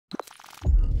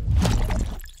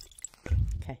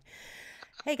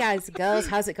Hey guys and girls,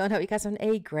 how's it going? Hope you guys are having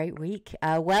a great week.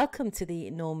 Welcome to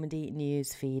the Normandy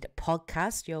Newsfeed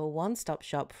podcast, your one-stop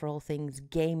shop for all things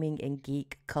gaming and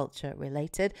geek culture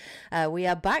related. We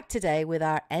are back today with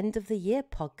our end of the year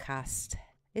podcast.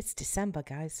 It's December,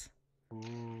 guys.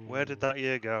 Where did that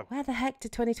year go? Where the heck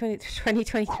did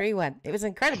 2023 went? It was an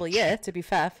incredible year, to be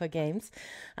fair, for games.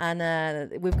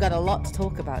 And we've got a lot to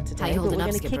talk about today. But we're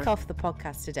going to kick off the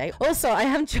podcast today. Also, I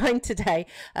am joined today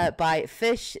by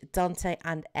Fish, Dante,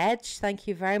 and Edge. Thank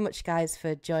you very much, guys,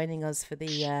 for joining us for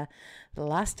the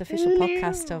last official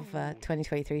podcast of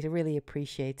 2023. I really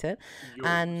appreciate it.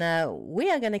 And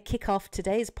we are going to kick off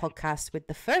today's podcast with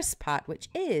the first part, which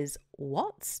is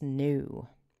What's New?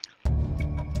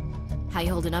 How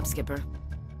you holding up, Skipper?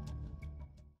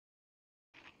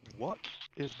 What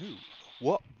is new?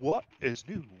 What is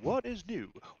new? What is new?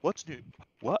 What's new?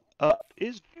 What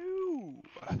is new?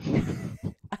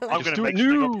 I'm gonna make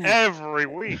something up every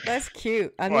week. That's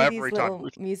cute. I need these little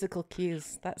musical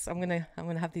cues. I'm gonna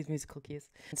have these musical cues.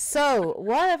 So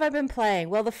what have I been playing?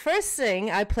 Well, the first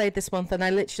thing I played this month, and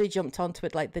I literally jumped onto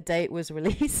it like the day it was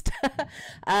released,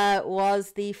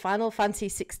 was the Final Fantasy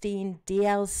 16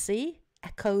 DLC.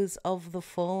 Echoes of the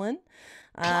Fallen.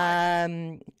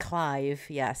 Clive,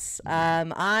 yes.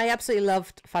 I absolutely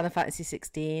loved Final Fantasy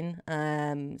 16.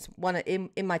 It's one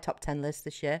in my top 10 list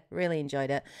this year. Really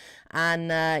enjoyed it. And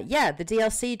yeah, the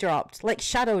DLC dropped, like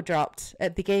Shadow dropped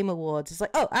at the Game Awards. It's like,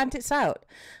 oh, and it's out.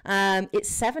 It's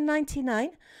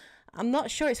 $7.99. I'm not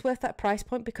sure it's worth that price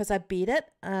point because I beat it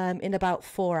in about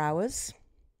 4 hours.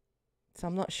 So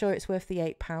I'm not sure it's worth the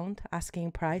 £8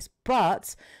 asking price,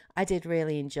 but I did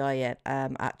really enjoy it,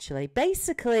 actually.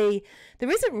 Basically,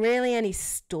 there isn't really any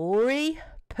story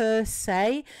per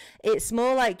se. It's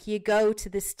more like you go to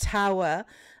this tower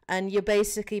and you're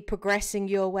basically progressing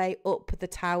your way up the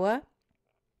tower.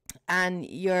 And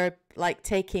you're like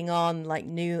taking on like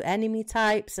new enemy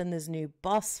types and there's new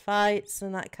boss fights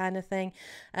and that kind of thing.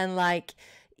 And like,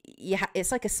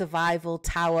 it's like a survival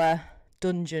tower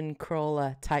dungeon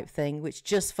crawler type thing, which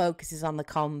just focuses on the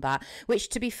combat, which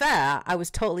to be fair I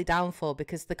was totally down for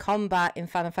because the combat in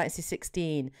Final Fantasy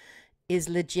 16 is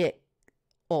legit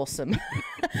awesome.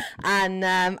 And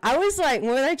I was like,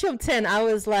 when I jumped in, I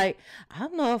was like, I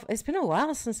don't know if it's been a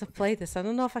while since I've played this. I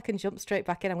don't know if I can jump straight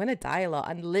back in. I'm gonna die a lot.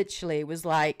 And literally it was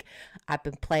like I've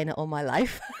been playing it all my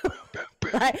life.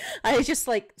 I just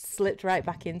like slipped right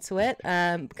back into it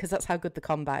because that's how good the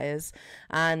combat is.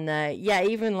 And yeah,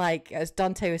 even like as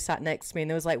Dante was sat next to me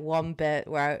and there was like one bit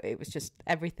where it was just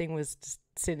everything was just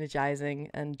synergizing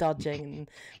and dodging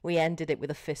and we ended it with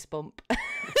a fist bump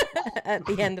at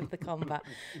the end of the combat.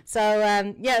 So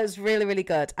yeah, it was really, really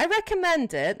good. I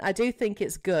recommend it. I do think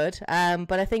it's good,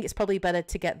 but I think it's probably better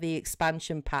to get the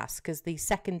expansion pass because the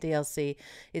second DLC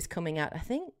is coming out, I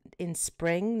think, in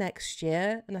spring next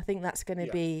year, and I think that's going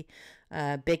to be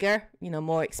bigger,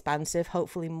 more expansive,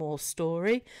 hopefully more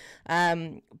story.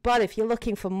 But if you're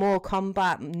looking for more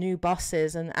combat, new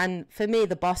bosses, and for me,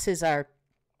 the bosses are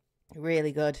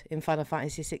really good in Final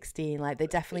Fantasy 16. Like they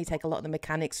definitely take a lot of the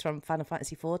mechanics from Final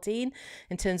Fantasy 14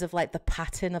 in terms of like the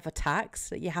pattern of attacks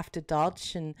that you have to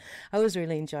dodge, and I was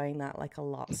really enjoying that like a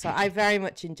lot. So I very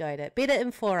much enjoyed it. Beat it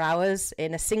in 4 hours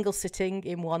in a single sitting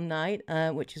in one night,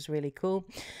 which is really cool.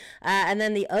 And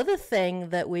then the other thing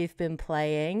that we've been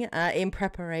playing in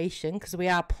preparation, because we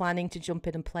are planning to jump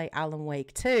in and play Alan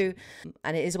Wake 2,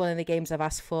 and it is one of the games I've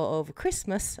asked for over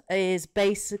Christmas, is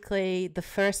basically the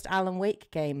first Alan Wake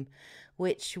game,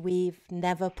 which we've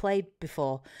never played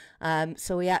before.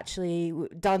 So we actually,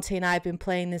 Dante and I have been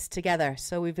playing this together.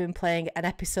 So we've been playing an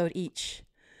episode each.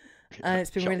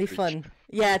 It's been really fun.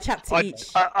 Yeah, chapter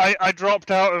each. I dropped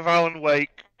out of Alan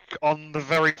Wake on the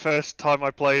very first time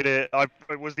I played it.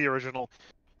 It was the original.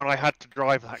 And I had to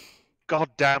drive that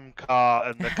goddamn car,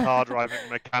 and the car driving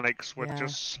mechanics were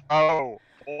just so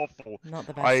awful. Not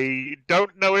the best. I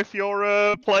don't know if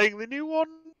you're playing the new one.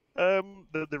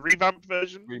 The revamped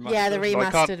version. Yeah, the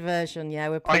remastered version. Yeah,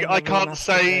 we're playing I the can't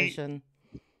say version.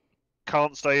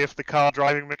 Can't say if the car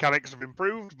driving mechanics have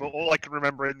improved, but all I can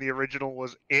remember in the original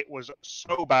was it was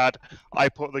so bad I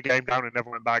put the game down and never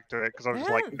went back to it because I was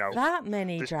like, no. That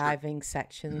many driving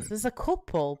sections. There's a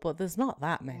couple, but there's not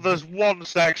that many. There's one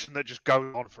section that just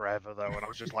goes on forever though, and I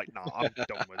was just like, nah, I'm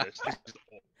done with this. This is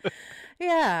awful.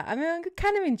 Yeah, I mean, I'm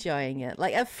kind of enjoying it.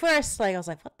 Like, at first, like, I was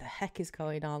like, what the heck is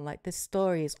going on? Like, this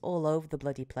story is all over the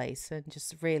bloody place and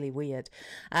just really weird.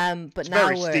 But it's now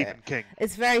very Stephen King.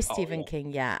 It's very Stephen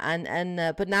King,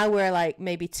 yeah. But now we're like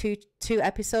maybe two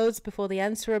episodes before the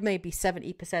end, so we're maybe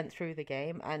 70% through the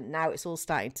game, and now it's all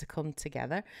starting to come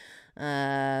together.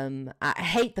 I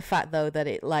hate the fact, though, that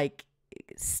it, like,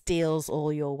 like steals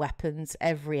all your weapons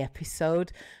every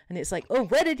episode, and it's like, oh,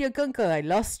 where did your gun go? I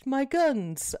lost my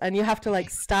guns, and you have to like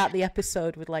start the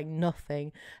episode with like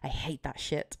nothing. I hate that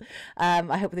shit.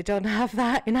 I hope they don't have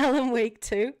that in Alan Wake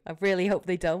 2. I really hope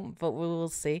they don't, but we will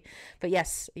see. But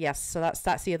yes, so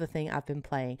that's the other thing I've been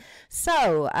playing.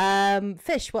 So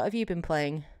Fish, what have you been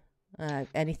playing?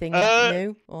 Anything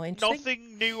new or interesting?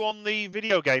 Nothing new on the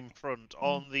video game front.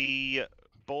 On the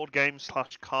board game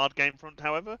 / card game front,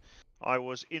 however, I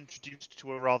was introduced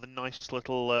to a rather nice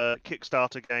little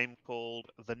Kickstarter game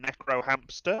called The Necro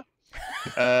Hamster.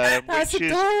 That's which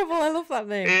adorable. I love that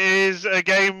name. It is a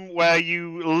game where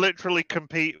you literally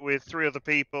compete with 3 other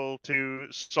people to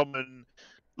summon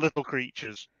little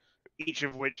creatures, each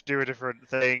of which do a different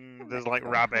thing. There's like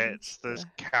rabbits, there's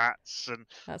cats, and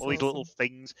all these little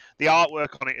things. The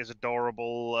artwork on it is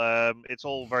adorable. It's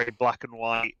all very black and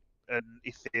white and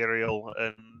ethereal,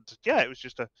 and yeah, it was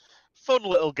just a fun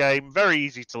little game, very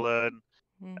easy to learn.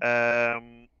 Yeah,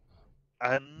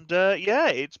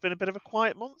 it's been a bit of a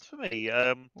quiet month for me.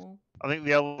 I think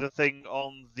the other thing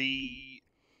on the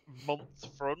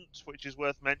month front, which is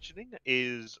worth mentioning,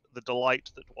 is the delight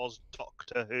that was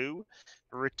Doctor Who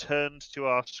returned to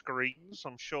our screens.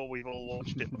 I'm sure we've all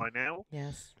watched it by now.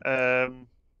 Yes.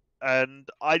 And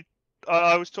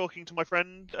I was talking to my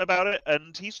friend about it,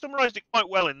 and he summarised it quite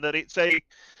well in that it's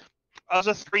as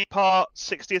a 3-part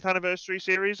 60th anniversary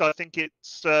series. I think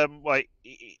it's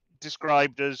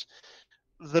described as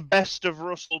the best of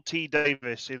Russell T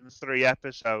Davies in 3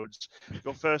 episodes.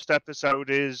 Your first episode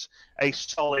is a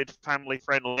solid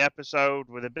family-friendly episode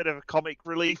with a bit of a comic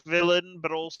relief villain,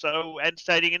 but also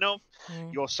entertaining enough.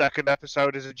 Your second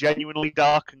episode is a genuinely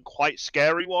dark and quite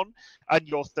scary one, and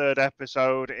your third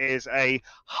episode is a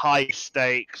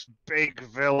high-stakes, big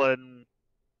villain,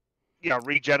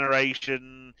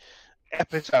 regeneration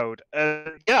episode.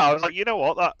 I was like, you know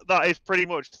what, that is pretty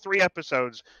much 3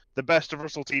 episodes, the best of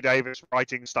Russell T Davies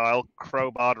writing style,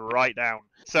 crowbarred right down.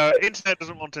 So internet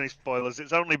doesn't want any spoilers.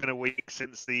 It's only been a week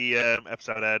since the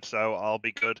episode aired, so I'll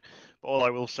be good. But all I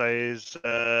will say is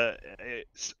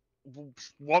it's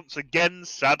once again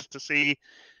sad to see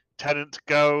Tennant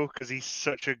go, because he's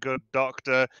such a good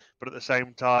Doctor, but at the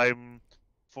same time,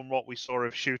 from what we saw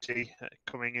of Ncuti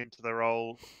coming into the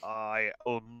role, I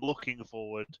am looking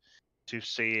forward to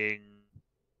seeing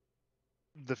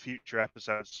the future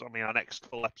episodes. I mean, our next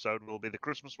full episode will be the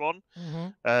Christmas one,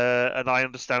 and I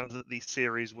understand that the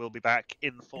series will be back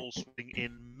in full swing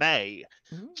in May.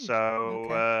 So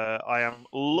I am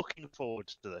looking forward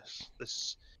to this.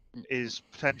 This is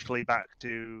potentially back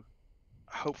to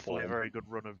hopefully a very good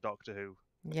run of Doctor Who.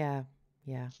 Yeah,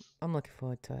 I'm looking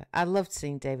forward to it. I loved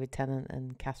seeing David Tennant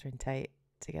and Catherine Tate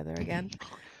together again.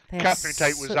 Catherine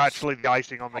Tate was actually the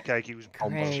icing on the cake. She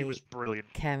was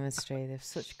brilliant. Chemistry. They have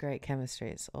such great chemistry.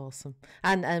 It's awesome.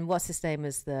 And what's his name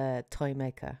as the toy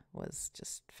maker was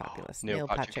just fabulous. Neil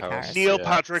Patrick Harris. Neil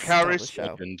Patrick Harris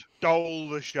stole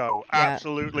the show.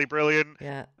 Absolutely brilliant.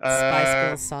 Yeah. Spice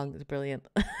Girls song is brilliant.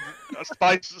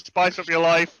 Spice up your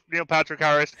life, Neil Patrick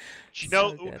Harris. Do you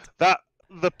know that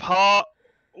the part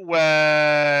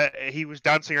where he was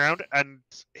dancing around and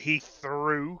he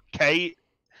threw Kate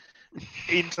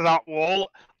into that wall,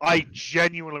 I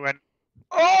genuinely went,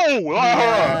 "Oh!"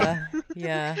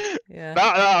 Yeah.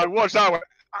 That watch that one.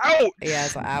 Ouch! Yeah,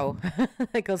 it's like, ow.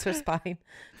 It goes for spine.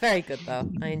 Very good though.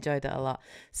 I enjoyed it a lot.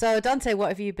 So Dante, what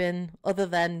have you been other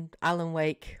than Alan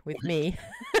Wake with me?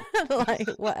 Like,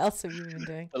 what else have you been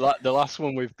doing? The last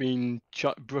one we've been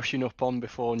brushing up on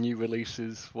before new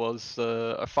releases was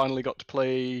I finally got to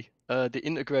play the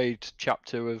Intergrade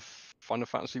chapter of Final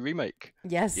Fantasy Remake.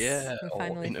 Yes. Yeah.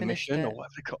 Or Intermission, or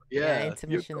whatever they call it. Yeah,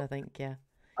 Intermission, I think. Yeah.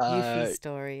 Yuffie's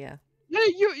story. Yeah. Yeah,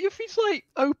 Yuffie's like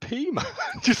OP, man.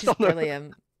 She's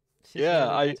brilliant. She's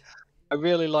really I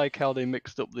really like how they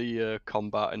mixed up the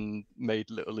combat and made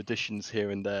little additions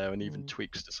here and there, and even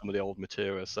tweaks to some of the old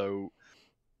material. So,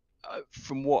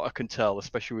 from what I can tell,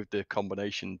 especially with the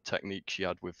combination technique she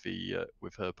had with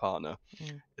her partner,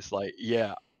 it's like,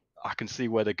 yeah, I can see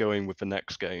where they're going with the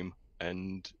next game,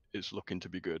 and it's looking to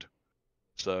be good.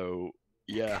 So.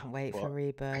 Yeah, I can't wait for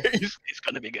Rebirth. It's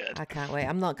going to be good. I can't wait.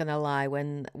 I'm not going to lie.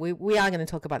 When we are going to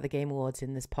talk about the Game Awards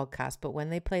in this podcast, but when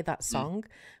they played that song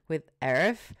with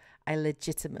Aerith, I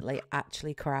legitimately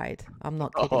actually cried. I'm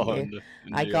not kidding you.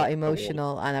 I got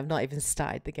emotional, and I've not even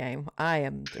started the game. I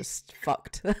am just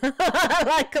fucked,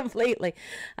 like completely.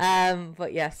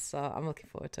 But yes, so I'm looking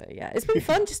forward to it. Yeah, it's been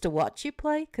fun just to watch you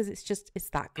play because it's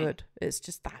that good. It's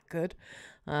just that good.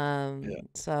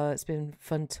 So it's been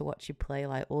fun to watch you play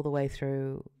like all the way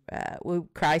through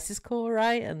Crisis Core,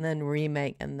 right? And then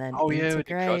Remake, and then Oh yeah, we did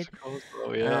Integrate. Crisis Core.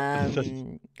 Oh yeah.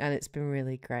 And it's been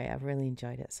really great. I've really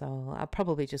enjoyed it. So I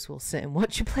probably just will sit and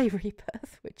watch you play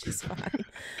Rebirth, which is fine.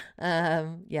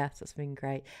 Yeah, so it's been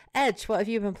great. Edge, what have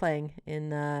you been playing in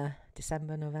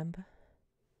December, November?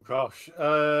 Gosh,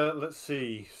 let's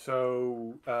see.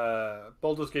 So,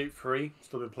 Baldur's Gate 3,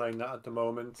 still been playing that at the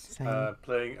moment. Same.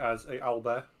 Playing as a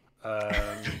owlbear.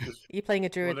 You're playing a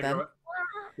druid then?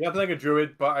 Yeah, I'm playing a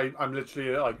druid, but I'm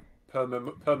literally like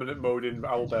permanent mode in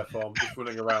owlbear form, just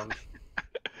running around.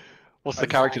 What's the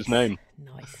character's name?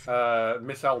 Nice.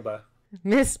 Miss Owlbear.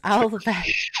 Miss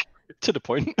Owlbear. To the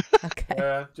point. Okay.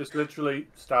 Yeah, just literally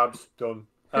stabs, done.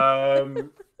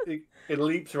 It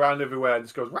leaps around everywhere and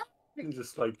just goes, and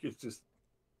just like, it's just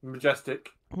majestic.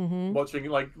 Watching,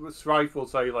 like, Strife will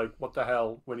say, like, what the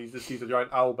hell, when he just sees a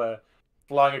giant owlbear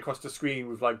flying across the screen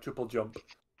with, like, triple jump.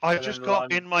 I just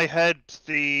got in my head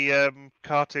the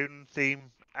cartoon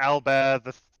theme, Owlbear,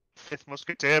 the Fifth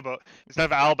Musketeer, but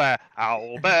instead of Owlbear,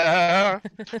 Owlbear,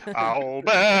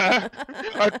 Owlbear.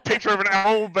 A picture of an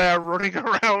owlbear running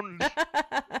around.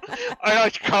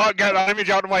 I can't get that image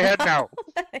out of my head now.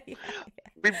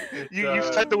 You've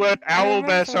said the word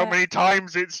owlbear so many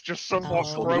times, it's just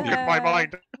somewhat broken my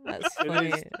mind. That's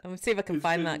funny. I'm going to see if I can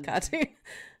find that cartoon.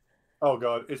 Oh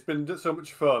god, it's been so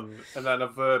much fun, and then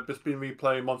I've just been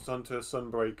replaying Monster Hunter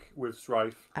Sunbreak with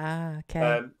Strife.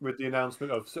 Okay. With the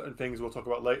announcement of certain things we'll talk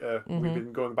about later, we've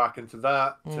been going back into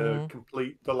that to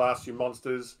complete the last few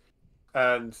monsters,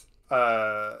 and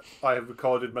I have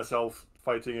recorded myself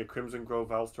fighting a Crimson Grove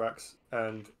Valstrax,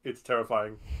 and it's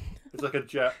terrifying. It's like a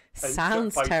jet.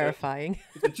 Sounds terrifying.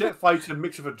 It's a jet fighter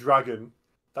mixed with a dragon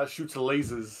that shoots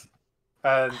lasers.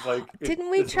 And like,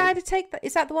 didn't we try to take that?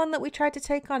 Is that the one that we tried to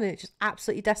take on? And it just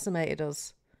absolutely decimated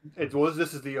us. It was.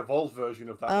 This is the evolved version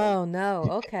of that. Oh one. No!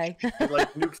 Okay. It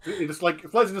like nukes. It just like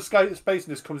flies in the space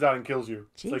and just comes down and kills you.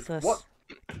 Jesus. Like, what?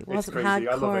 It wasn't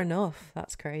hardcore enough.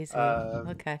 That's crazy.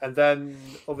 Okay. And then,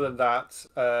 other than that,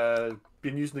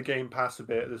 been using the Game Pass a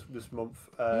bit this month.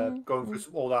 Going through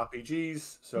some old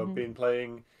RPGs. So been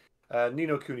playing Ni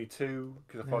no Kuni 2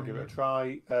 because I thought I'd give it a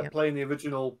try. Playing the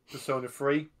original Persona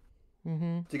 3.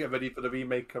 To get ready for the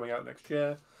remake coming out next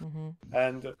year.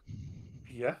 And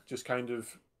yeah, just kind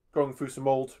of going through some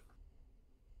old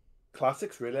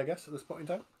classics, really, I guess, at this point in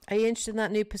time. Are you interested in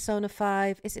that new Persona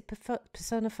 5? Is it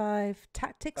Persona 5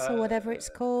 Tactics or whatever it's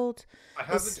called? I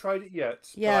haven't tried it yet.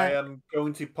 Yeah. I am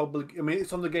going to I mean,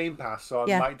 it's on the Game Pass, so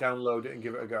I might download it and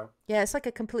give it a go. Yeah, it's like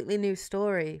a completely new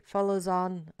story. Follows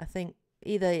on, I think,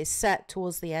 either it's set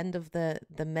towards the end of the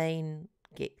main,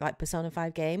 like, Persona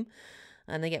 5 game,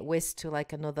 and they get whisked to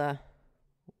like another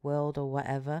world or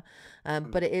whatever.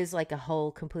 But it is like a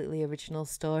whole completely original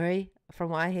story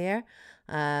from what I hear.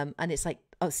 And it's like,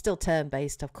 it's still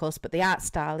turn-based, of course, but the art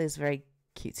style is very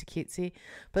cutesy.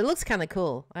 But it looks kind of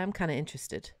cool. I am kind of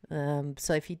interested.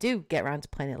 So if you do get around to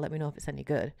playing it, let me know if it's any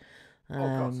good.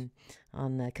 Because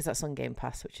that's on Game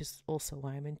Pass, which is also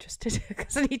why I'm interested,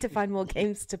 because I need to find more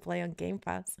games to play on Game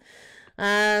Pass.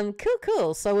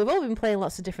 Cool. So we've all been playing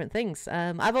lots of different things.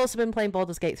 I've also been playing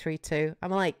Baldur's Gate 3 too.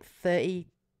 I'm like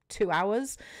 32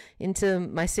 hours into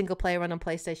my single player run on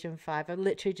PlayStation 5. I've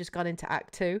literally just gone into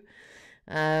Act 2.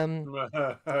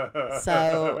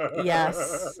 So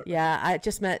yes, I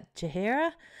just met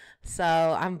Jaheira, so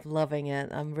I'm loving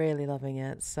it. I'm really loving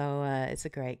it. So it's a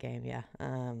great game.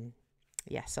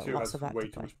 So lots of that to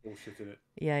play. Bullshit in it.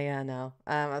 Yeah, I know.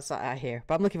 That's what I hear,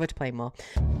 but I'm looking forward to playing more.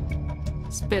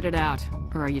 Spit it out,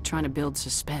 or are you trying to build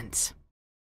suspense?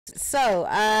 So,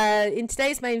 in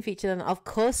today's main feature, then, of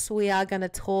course, we are going to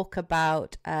talk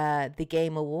about the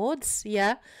Game Awards,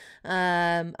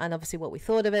 and obviously what we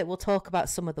thought of it. We'll talk about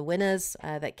some of the winners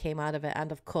that came out of it,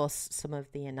 and of course, some of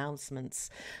the announcements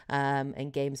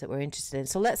and games that we're interested in.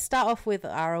 So let's start off with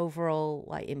our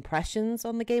overall impressions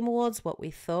on the Game Awards, what we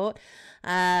thought.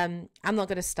 I'm not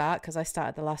going to start because I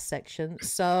started the last section.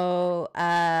 So,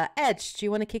 Edge, do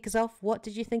you want to kick us off? What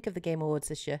did you think of the Game Awards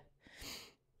this year?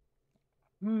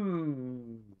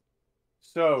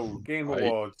 So, Game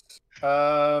Awards.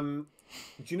 Do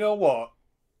you know what?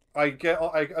 I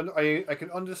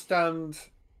can understand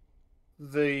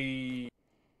the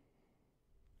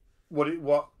what I'm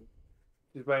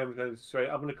going to say.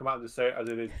 I'm going to come out and just say it as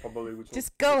it is, probably.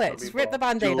 Just go it. Just rip the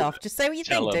band-aid off. Just say what you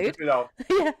think, dude.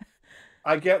 Yeah.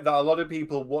 I get that a lot of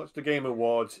people watch the Game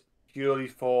Awards purely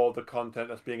for the content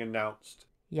that's being announced.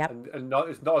 Yep. And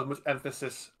it's not as much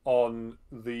emphasis on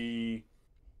the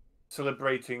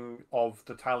celebrating of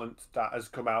the talent that has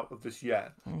come out of this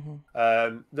year.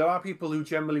 There are people who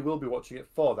generally will be watching it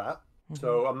for that.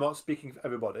 So I'm not speaking for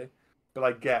everybody, but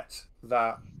I get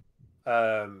that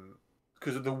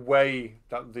because of the way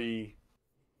that the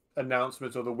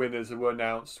announcements or the winners were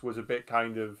announced was a bit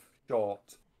kind of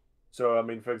short. So, I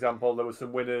mean, for example, there were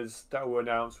some winners that were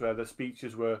announced where the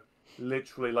speeches were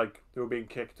literally like they were being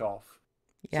kicked off.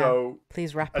 Yeah. So,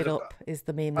 please wrap it up is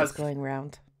the meme that's going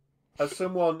around. As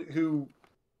someone who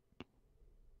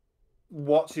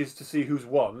watches to see who's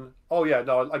won, oh yeah,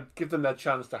 no, I give them their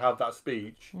chance to have that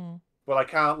speech. But I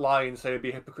can't lie and say, be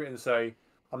a hypocrite and say,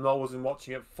 I'm not wasn't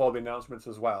watching it for the announcements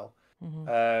as well.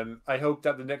 I hope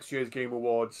that the next year's Game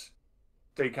Awards,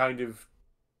 they kind of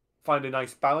find a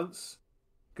nice balance.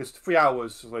 Because 3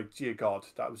 hours, like, dear God,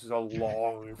 that was just a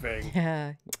long thing.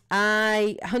 Yeah,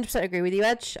 I 100% agree with you,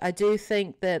 Edge. I do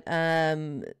think that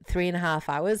 3.5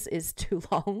 hours is too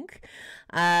long.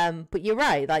 But you're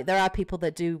right. Like, there are people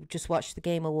that do just watch the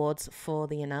Game Awards for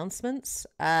the announcements.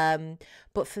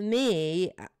 But for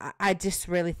me, I just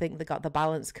really think they got the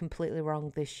balance completely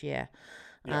wrong this year.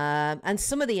 Yeah. And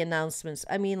some of the announcements,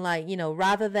 I mean, like, you know,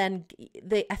 rather than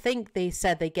I think they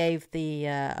said they gave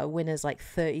the winners like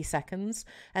 30 seconds,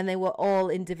 and they were all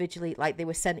individually, like, they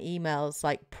were sent emails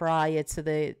like prior to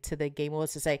the Game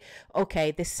Awards to say,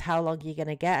 okay, this is how long you're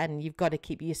gonna get, and you've got to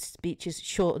keep your speeches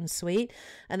short and sweet.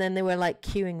 And then they were like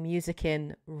queuing music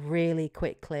in really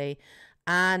quickly,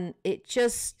 and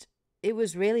it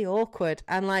was really awkward.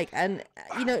 And like, and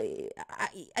you know,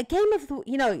 a game of the,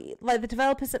 you know, like the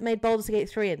developers that made Baldur's Gate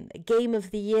 3 and a Game of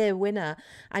the Year winner,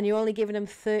 and you're only giving them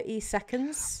 30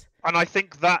 seconds. And I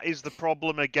think that is the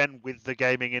problem again with the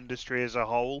gaming industry as a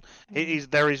whole.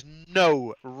 There is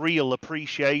no real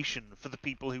appreciation for the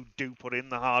people who do put in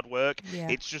the hard work. Yeah.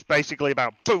 It's just basically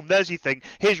about, boom, there's your thing,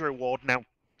 here's your reward. Now,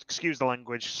 excuse the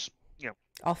language, you know,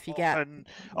 off you get. And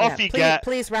off you get.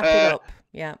 Please wrap it up.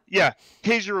 Yeah. Yeah.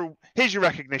 Here's your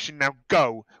recognition. Now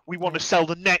go. We want to sell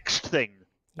the next thing.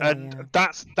 And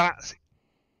that's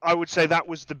I would say that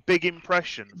was the big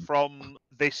impression from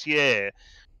this year.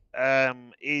 They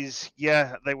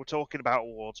were talking about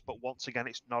awards, but once again,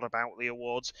 it's not about the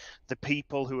awards. The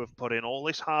people who have put in all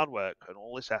this hard work and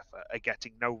all this effort are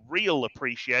getting no real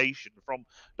appreciation from.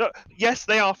 Yes,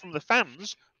 they are from the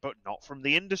fans, but not from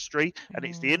the industry. And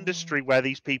it's the industry where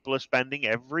these people are spending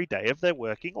every day of their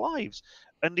working lives.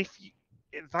 And if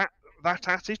that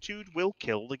attitude will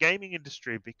kill the gaming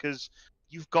industry, because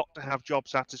you've got to have job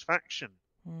satisfaction.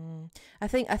 I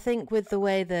think with the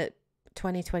way that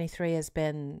 2023 has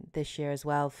been this year as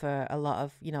well, for a lot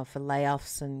of, you know, for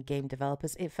layoffs and game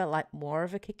developers, it felt like more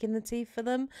of a kick in the teeth for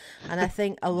them. And I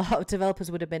think a lot of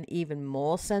developers would have been even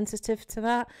more sensitive to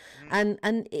that. And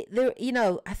there, you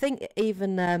know, I think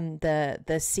even the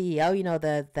CEO, you know,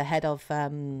 the head of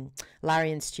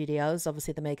Larian Studios,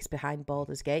 obviously the makers behind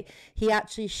Baldur's Gate, he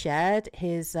actually shared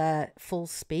his full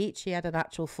speech. He had an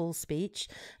actual full speech,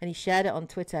 and he shared it on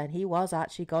Twitter, and he was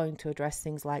actually going to address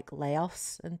things like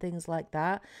layoffs and things like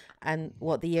that, and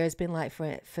what the year has been like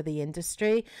for the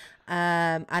industry,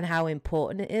 and how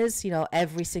important it is. You know,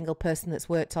 every single person that's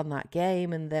worked on that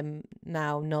game and them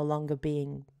now no longer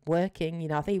being working. You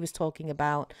know, I think he was talking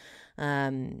about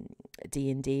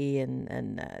D&D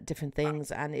and different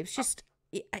things, and it was just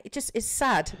it's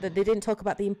sad that they didn't talk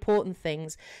about the important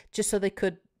things just so they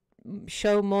could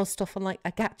show more stuff on like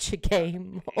a gacha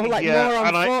game or like more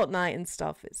on Fortnite and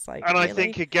stuff. It's like, and really?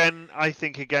 I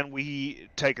think again we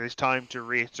take this time to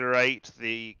reiterate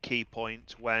the key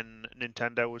point when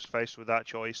Nintendo was faced with that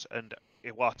choice, and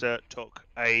Iwata took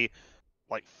a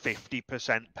like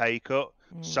 50% pay cut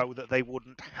so that they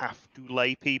wouldn't have to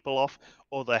lay people off.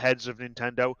 Other heads of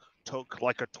Nintendo took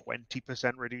like a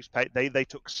 20% reduced pay. They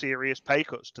took serious pay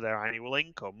cuts to their annual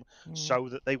income so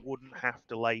that they wouldn't have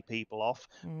to lay people off.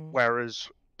 Whereas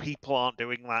people aren't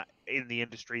doing that in the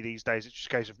industry these days. It's just a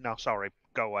case of, no, sorry,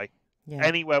 go away. Yeah.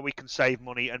 Anywhere we can save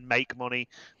money and make money,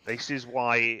 this is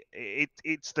why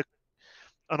it's the.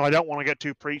 And I don't want to get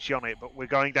too preachy on it, but we're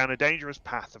going down a dangerous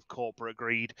path of corporate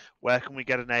greed. Where can we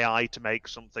get an AI to make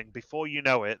something? Before you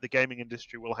know it, the gaming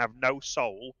industry will have no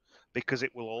soul, because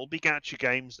it will all be gacha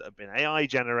games that have been AI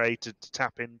generated to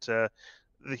tap into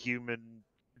the human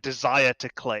desire to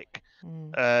click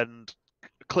and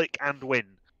win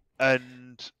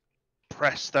and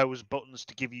press those buttons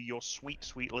to give you your sweet,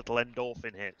 sweet little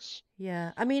endorphin hits.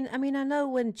 Yeah, I mean, I know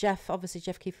when Jeff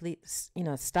Keighley, you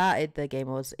know, started the Game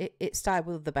Awards, it started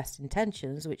with the best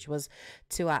intentions, which was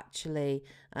to actually,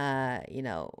 you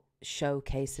know,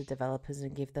 showcase the developers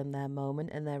and give them their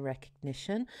moment and their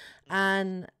recognition.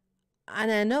 And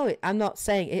I know I'm not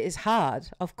saying it is hard,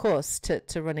 of course,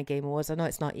 to run a Game Awards. I know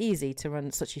it's not easy to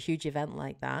run such a huge event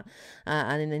like that,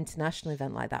 and an international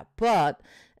event like that. But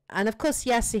And of course,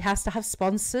 yes, he has to have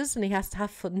sponsors and he has to have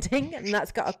funding, and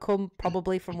that's got to come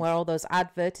probably from where all those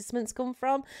advertisements come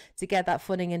from to get that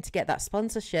funding and to get that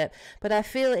sponsorship. But I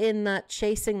feel in that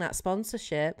chasing that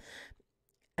sponsorship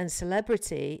and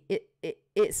celebrity,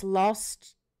 it's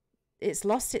lost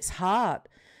its heart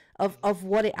of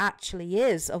what it actually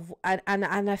is. And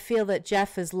I feel that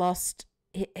Jeff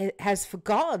has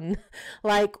forgotten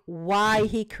like why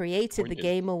he created the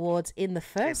Game Awards in the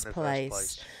first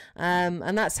place.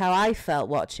 And that's how I felt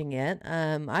watching it.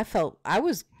 I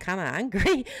was kind of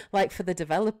angry like for the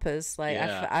developers, like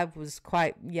I was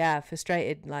quite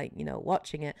frustrated, like, you know,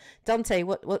 watching it. Dante,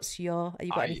 what's your, you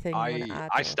got anything you want to add?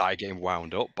 I started getting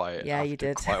wound up by it you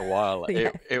did quite a while.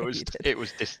 Yeah, it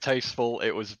was distasteful.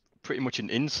 It was pretty much an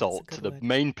insult to the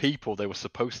main people they were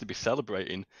supposed to be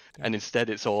celebrating, and instead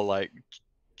it's all like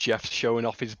Jeff's showing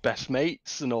off his best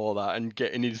mates and all that, and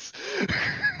getting his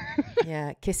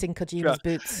kissing Kojima's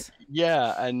boots.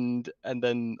 And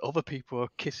then other people are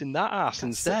kissing that ass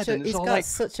instead. He's got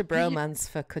such a bromance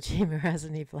for Kojima,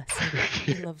 hasn't he? Bless him.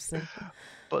 He loves him.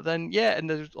 But then and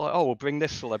there's like, oh, we'll bring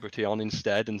this celebrity on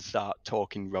instead and start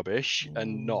talking rubbish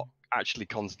and not actually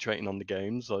concentrating on the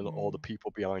games or the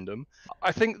people behind them.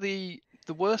 I think the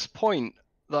worst point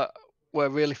where I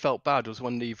really felt bad was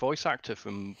when the voice actor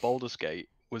from Baldur's Gate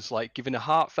was like giving a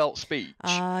heartfelt speech,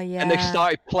 and they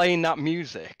started playing that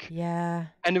music. Yeah.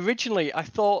 And originally I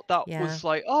thought that was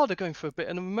like, oh, they're going for a bit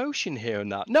of emotion here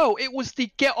and that. No, it was the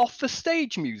get off the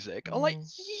stage music. I'm like,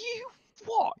 you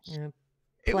what? Yeah.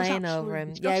 Playing over him.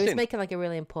 Disgusting. Yeah, he was making like a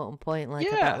really important point,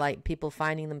 like about like people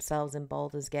finding themselves in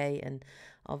Baldur's Gate, and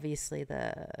obviously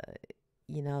the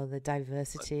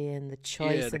diversity and the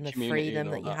choice and the freedom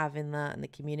that you have in that, and the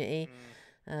community.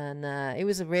 And it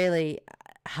was a really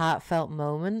heartfelt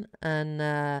moment, and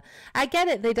I get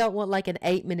it, they don't want like an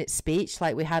 8-minute speech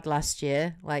like we had last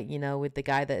year, like, you know, with the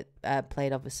guy that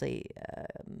played obviously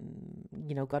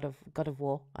God of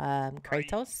War,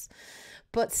 Kratos,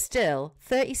 but still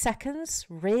 30 seconds,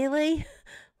 really?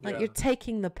 Like, you're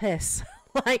taking the piss.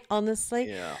 Like,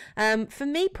 honestly. For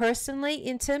me personally,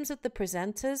 in terms of the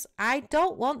presenters, I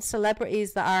don't want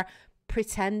celebrities that are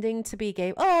pretending to be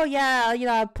game. Oh yeah, you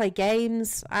know, I play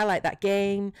games, I like that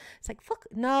game. It's like, fuck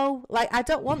no. Like, I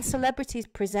don't want celebrities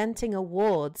presenting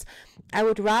awards. I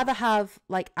would rather have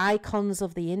like icons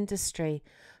of the industry.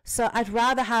 So I'd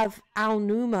rather have Al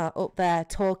Numa up there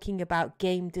talking about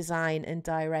game design and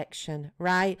direction,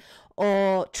 right?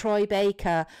 Or Troy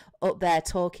Baker up there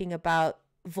talking about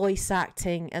voice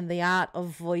acting and the art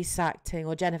of voice acting,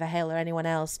 or Jennifer Hale or anyone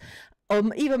else.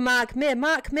 Even Mark Mir.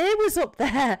 Mark Mir was up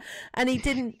there, and he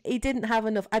didn't have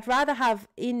enough. I'd rather have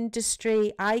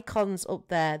industry icons up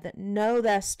there that know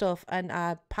their stuff and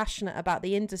are passionate about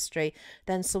the industry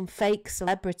than some fake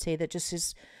celebrity that just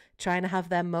is trying to have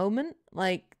their moment,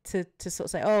 like to sort of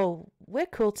say, oh, we're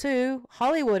cool too.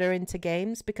 Hollywood are into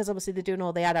games, because obviously they're doing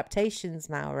all the adaptations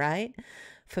now, right?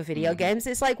 For video games.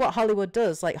 It's like what Hollywood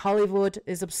does. Like, Hollywood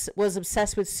was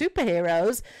obsessed with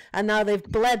superheroes, and now they've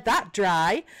bled that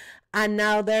dry, and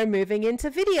now they're moving into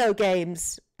video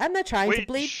games, and they're trying to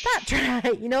bleed that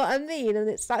dry. You know what I mean? And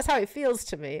that's how it feels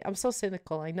to me. I'm so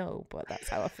cynical, I know, but that's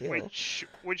how I feel.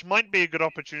 Which might be a good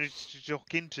opportunity to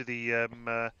look into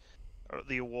the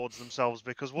awards themselves,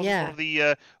 because one of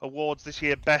the awards this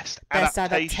year, best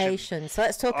adaptation. So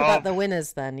let's talk about the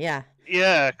winners then.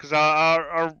 Yeah, because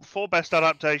our for best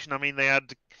adaptation, I mean, they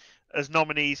had as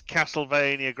nominees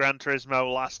Castlevania, Gran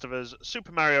Turismo, Last of Us,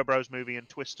 Super Mario Bros. Movie, and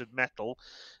Twisted Metal.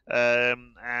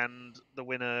 And the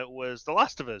winner was The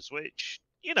Last of Us, which,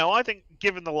 you know, I think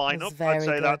given the lineup, I'd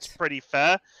say that's pretty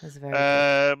fair.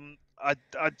 I'd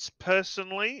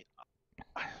personally,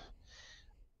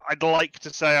 I'd like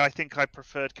to say I think I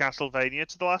preferred Castlevania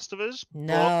to The Last of Us.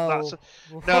 No,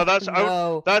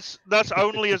 that's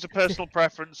only as a personal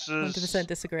preference. 100%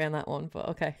 disagree on that one, but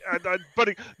okay.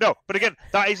 But again,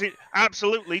 that is it.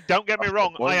 Absolutely, don't get me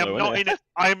wrong.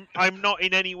 I'm not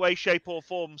in any way, shape, or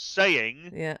form saying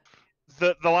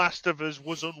that The Last of Us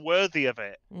was unworthy of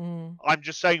it. I'm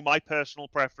just saying my personal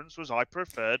preference was I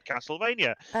preferred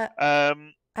Castlevania.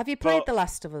 Have you played The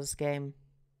Last of Us game?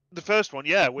 The first one,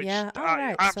 yeah, which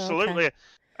absolutely,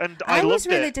 and I was loved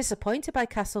really it. disappointed by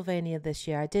Castlevania this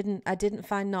year. I didn't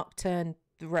find Nocturne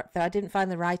I didn't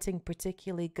find the writing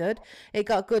particularly good. It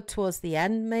got good towards the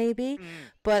end, maybe,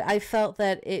 but I felt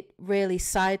that it really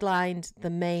sidelined the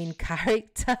main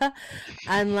character,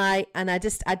 and I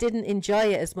didn't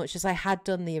enjoy it as much as I had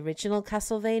done the original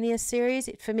Castlevania series.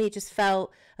 For me, it just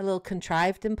felt a little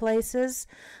contrived in places.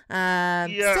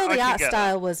 Still, the art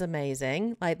style was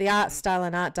amazing. Like, the art style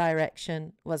and art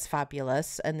direction was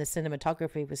fabulous, and the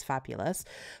cinematography was fabulous,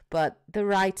 but the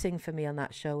writing for me on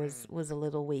that show was a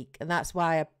little weak, and that's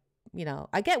why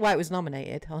I get why it was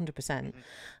nominated 100%.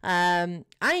 I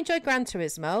enjoyed Gran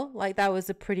Turismo. Like, that was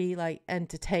a pretty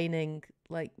entertaining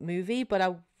movie, but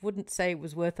I wouldn't say it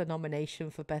was worth a nomination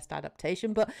for best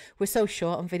adaptation. But we're so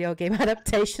short on video game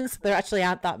adaptations, so there actually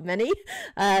aren't that many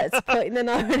to put in the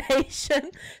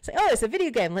nomination. It's like, oh, it's a video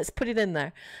game, let's put it in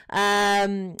there.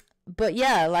 But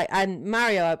yeah, and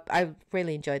Mario, I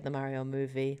really enjoyed the Mario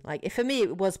movie. For me,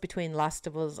 it was between Last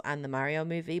of Us and the Mario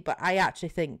movie, but I actually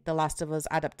think the Last of Us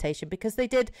adaptation, because they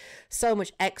did so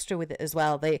much extra with it as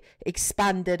well. They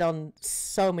expanded on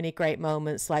so many great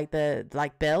moments, like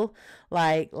Bill,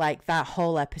 like that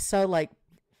whole episode,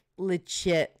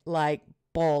 legit,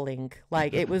 bawling.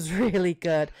 It was really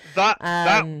good. That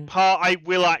part, I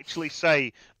will actually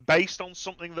say, based on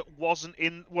something that was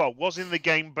in the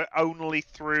game, but only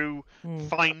through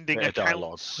finding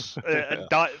accounts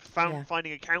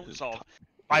finding accounts of.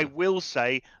 I will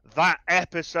say that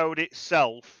episode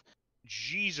itself,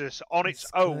 Jesus, on its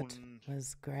own,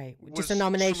 was great. Just a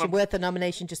nomination, worth a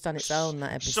nomination just on its own.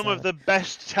 That episode, some of the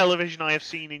best television I have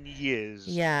seen in years.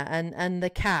 Yeah, and the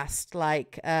cast,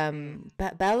 Bella,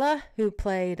 who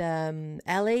played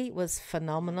Ellie, was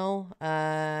phenomenal.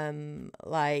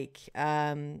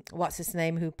 What's his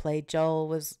name, who played Joel,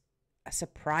 was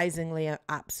surprisingly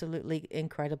absolutely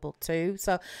incredible too.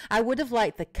 So I would have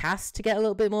liked the cast to get a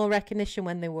little bit more recognition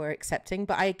when they were accepting,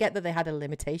 but I get that they had a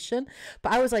limitation.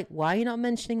 But I was like, why are you not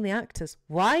mentioning the actors?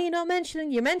 Why are you not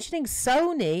you're mentioning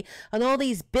Sony and all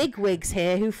these big wigs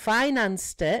here who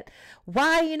financed it?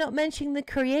 Why are you not mentioning the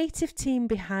creative team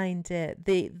behind it?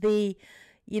 The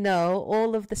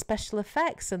all of the special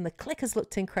effects, and the clickers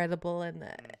looked incredible, and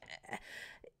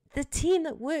the team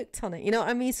that worked on it, you know what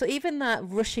I mean? So even that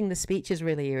rushing the speeches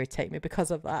really irritate me because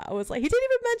of that. I was like, he didn't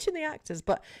even mention the actors,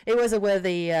 but it was a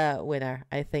worthy winner,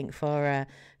 I think, for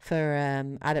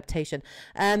adaptation.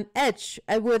 Edge,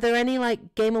 were there any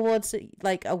Game Awards,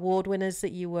 award winners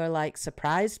that you were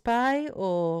surprised by,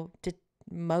 or did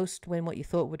most win what you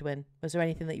thought would win? Was there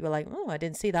anything that you were like, oh, I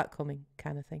didn't see that coming,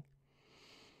 kind of thing?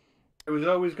 It was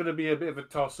always going to be a bit of a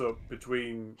toss-up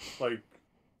between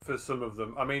for some of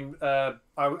them. I mean, I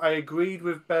agreed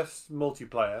with best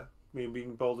multiplayer,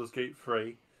 being Baldur's Gate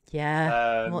 3.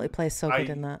 Yeah, multiplayer's so good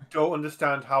in that. I don't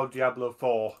understand how Diablo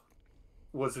 4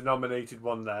 was the nominated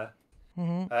one there.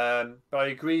 But I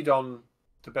agreed on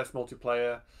the best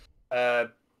multiplayer.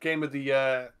 Game of the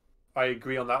Year, I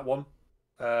agree on that one.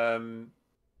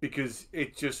 Because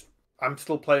I'm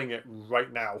still playing it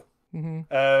right now.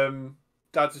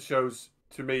 That just shows,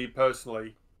 to me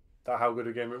personally, how good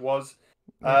a game it was.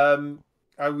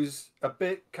 I was a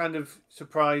bit kind of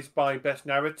surprised by best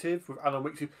narrative with Alan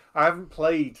Wake 2. I haven't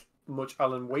played much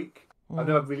Alan Wake. I've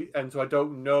never really, and so I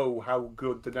don't know how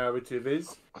good the narrative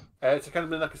is. It's kind of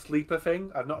been like a sleeper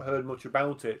thing. I've not heard much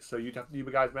about it, so you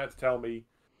guys might have to tell me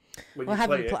when you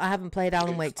play it. I haven't played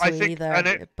Alan Wake 2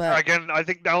 either. But again, I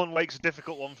think Alan Wake's a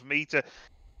difficult one for me to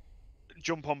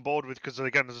jump on board with, because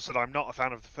again, as I said, I'm not a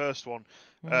fan of the first one.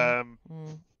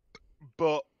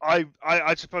 But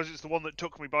I suppose it's the one that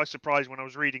took me by surprise when I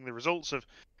was reading the results of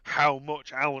how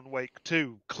much Alan Wake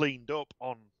 2 cleaned up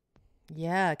on.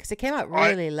 Yeah, because it came out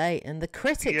really late, and the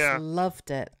critics loved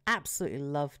it. Absolutely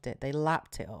loved it. They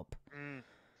lapped it up.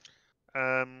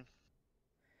 I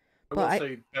will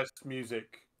say best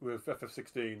music with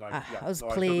FF16. I was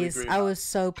pleased. I was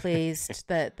so pleased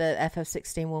that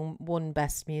FF16 won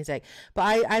best music.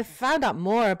 But I found out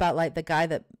more about the guy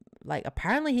that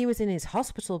apparently he was in his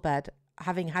hospital bed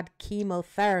having had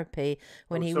chemotherapy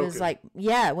when he was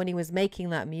when he was making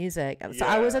that music. So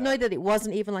I was annoyed that it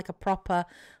wasn't even a proper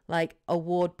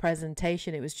award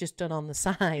presentation. It was just done on the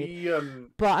side.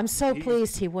 But I'm so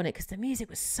pleased he won it, because the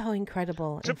music was so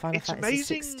incredible in Final Fantasy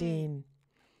 16.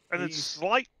 And it's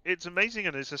amazing,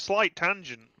 and it's a slight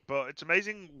tangent, but it's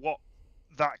amazing what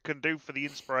that can do for the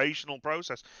inspirational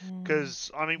process. Because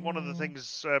I mean, one of the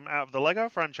things out of the Lego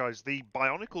franchise, the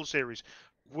Bionicle series,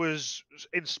 was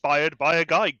inspired by a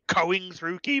guy going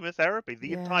through chemotherapy.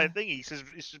 The entire thing, he says,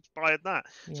 it's inspired that.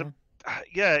 So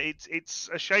it's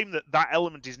a shame that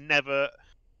element is never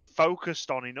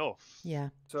focused on enough. Yeah.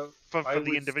 So for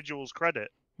the individual's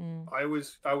credit. I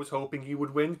was hoping he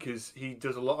would win because he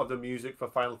does a lot of the music for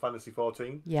Final Fantasy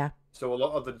 14. Yeah. So a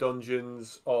lot of the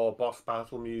dungeons or boss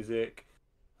battle music,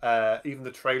 even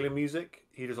the trailer music,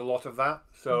 he does a lot of that.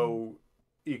 So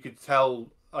you could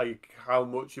tell like how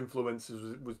much influence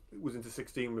was into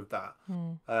 16 with that.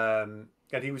 And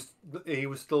he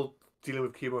was still dealing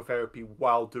with chemotherapy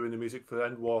while doing the music for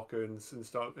Endwalker and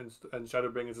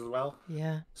Shadowbringers as well.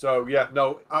 Yeah. So yeah,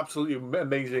 no, absolutely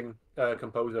amazing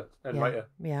composer and writer.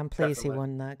 Yeah, I'm pleased he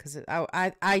won that because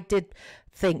I did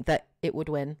think that it would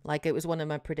win. Like it was one of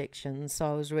my predictions, so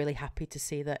I was really happy to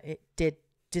see that it did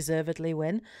deservedly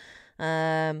win.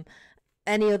 Any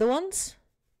other ones?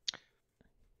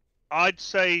 I'd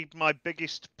say my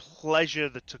biggest pleasure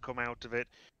to come out of it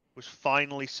was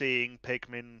finally seeing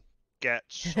Pikmin get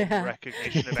some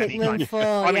recognition of any kind. Pikmin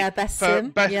 4, best sim.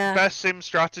 Best sim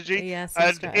strategy. Yeah,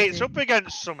 it's up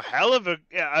against some hell of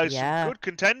some good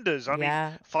contenders. I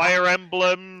mean, Fire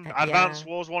Emblem, Advance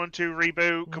Wars 1 and 2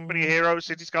 reboot, Company of Heroes,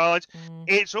 City Skylines.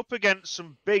 It's up against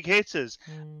some big hitters.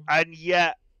 And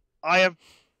yet, I have...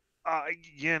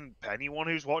 anyone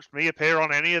who's watched me appear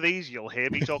on any of these, you'll hear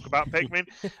me talk about Pikmin,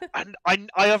 and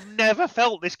I have never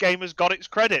felt this game has got its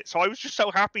credit. So I was just so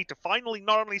happy to finally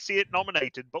not only see it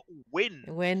nominated but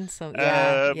win. So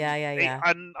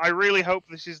And I really hope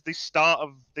this is the start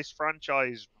of this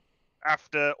franchise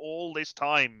after all this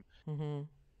time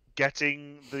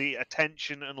getting the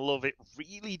attention and love it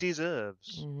really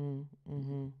deserves.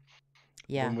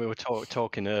 Yeah. When we were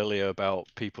talking earlier about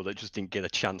people that just didn't get a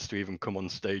chance to even come on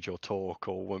stage or talk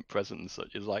or weren't present and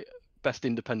such, it's like best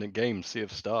independent game, Sea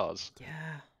of Stars.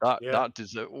 That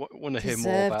deserves. Want to hear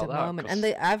more about that? Moment. And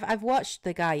I've watched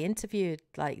the guy interviewed,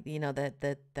 like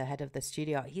the head of the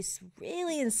studio. He's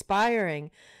really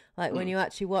inspiring. Like when you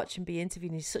actually watch him be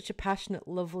interviewed, he's such a passionate,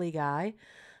 lovely guy,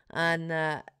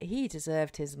 and he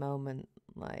deserved his moment.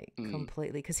 Like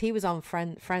completely, because he was on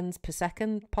Friends Per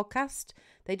Second podcast.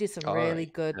 They do some really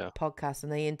good podcasts,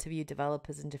 and they interview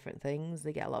developers and different things.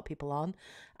 They get a lot of people on,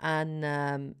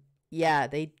 and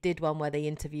they did one where they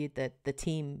interviewed the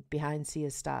team behind Sea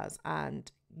of Stars, and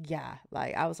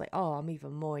like I was like, oh, I'm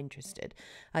even more interested.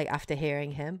 Like after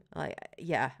hearing him, and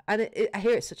I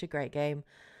hear it's such a great game.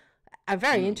 I'm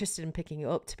very interested in picking it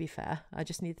up, to be fair. I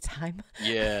just need the time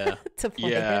to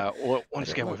play it. Well,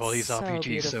 once again, with all these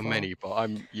RPGs, so many, but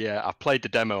I played the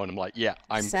demo and I'm like,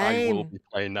 I will be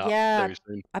playing that very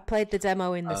soon. I played the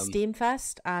demo in the Steam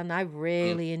Fest and I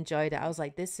really enjoyed it. I was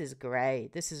like, this is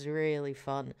great. This is really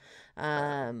fun.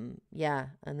 And the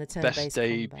turn-based Best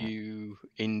debut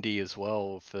indie as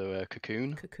well for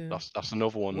Cocoon. That's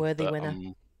another one. Worthy winner.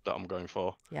 That I'm going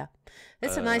for. Yeah.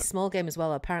 It's a nice small game as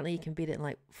well. Apparently you can beat it in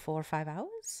like 4 or 5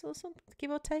 hours or something, give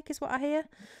or take, is what I hear.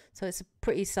 So it's a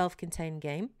pretty self-contained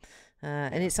game.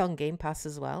 And it's on Game Pass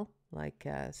as well. Like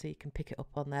so you can pick it up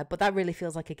on there. But that really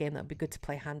feels like a game that would be good to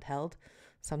play handheld.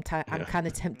 So I'm kind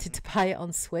of tempted to buy it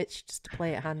on Switch just to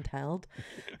play it handheld.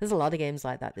 There's a lot of games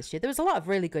like that this year. There was a lot of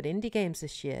really good indie games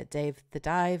this year. Dave the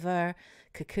Diver,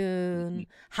 Cocoon,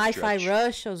 Hi-Fi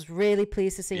Rush. I was really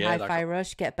pleased to see Hi-Fi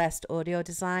Rush get Best Audio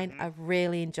Design. I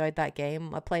really enjoyed that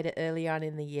game. I played it earlier on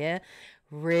in the year.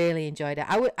 Really enjoyed it.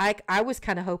 I was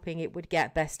kind of hoping it would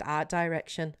get Best Art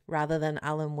Direction rather than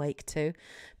Alan Wake 2,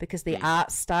 because the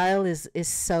art style is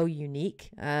so unique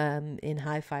in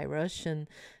Hi-Fi Rush, and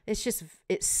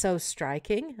it's so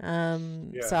striking.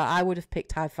 So I would have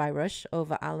picked Hi-Fi Rush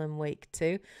over Alan Wake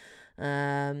 2.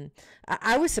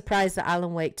 I was surprised that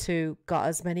Alan Wake 2 got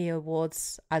as many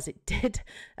awards as it did,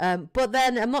 but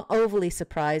then I'm not overly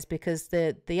surprised because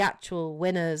the actual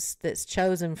winners that's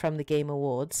chosen from the Game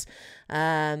Awards,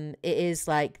 it is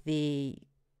like the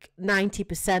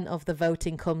 90% of the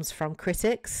voting comes from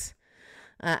critics,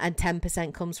 and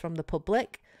 10% comes from the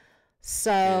public.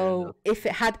 So if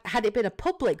it had it been a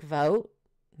public vote,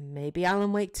 maybe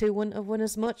Alan Wake 2 wouldn't have won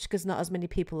as much because not as many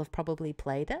people have probably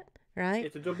played it. Right.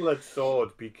 It's a double-edged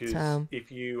sword because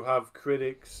if you have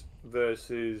critics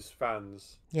versus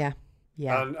fans,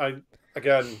 and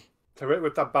again, to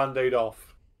rip that Band-Aid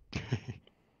off,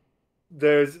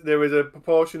 there is a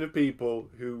proportion of people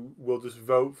who will just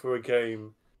vote for a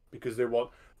game because they want.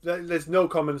 There's no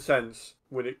common sense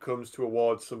when it comes to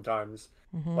awards sometimes.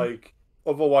 Like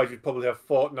otherwise, you'd probably have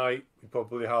Fortnite. You'd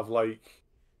probably have like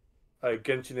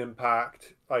Genshin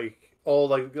Impact, like all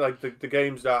like the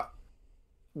games that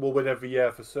will win every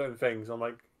year for certain things. I'm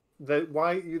like,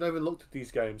 why you never looked at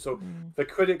these games? So the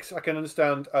critics, I can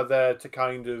understand, are there to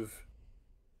kind of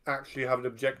actually have an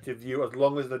objective view as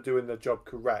long as they're doing their job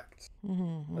correct.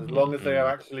 As long as they are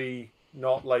actually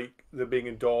not like they're being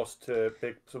endorsed to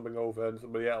pick something over and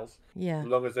somebody else. As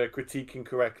long as they're critiquing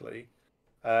correctly,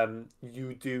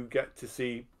 you do get to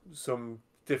see some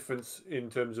difference in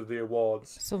terms of the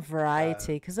awards. Some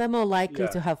variety, because they're more likely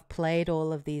to have played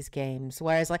all of these games.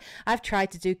 Whereas, like, I've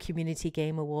tried to do community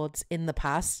game awards in the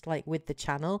past, like with the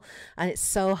channel, and it's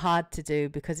so hard to do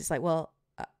because it's like, well,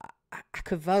 I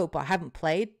could vote, but I haven't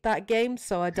played that game,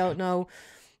 so I don't know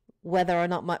whether or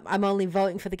not I'm only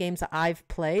voting for the games that I've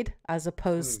played as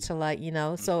opposed to, like, you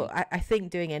know, so I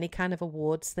think doing any kind of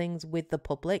awards things with the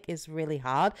public is really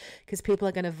hard because people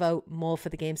are going to vote more for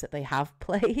the games that they have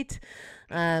played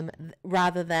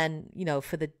rather than, you know,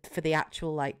 for the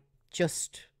actual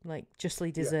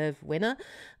justly deserved winner.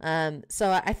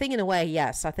 So I think in a way,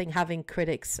 yes, I think having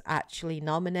critics actually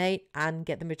nominate and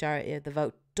get the majority of the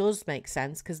vote does make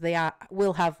sense because they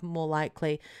will have more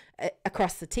likely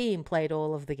across the team played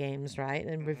all of the games, right,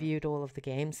 and reviewed all of the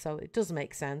games, so it does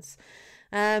make sense.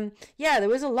 There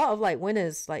was a lot of like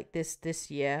winners like this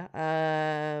year.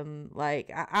 Like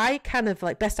I kind of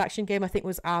like best action game I think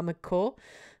was Armored Core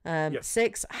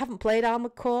 6. I haven't played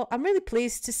Armored Core. I'm really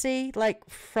pleased to see like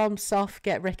FromSoft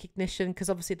get recognition because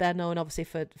obviously they're known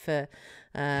for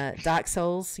Dark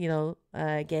Souls, you know,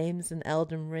 games and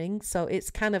Elden Ring. So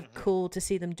it's kind of cool to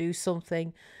see them do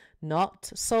something not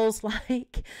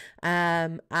Souls-like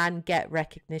and get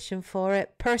recognition for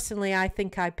it. Personally, I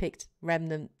think I picked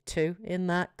Remnant 2 in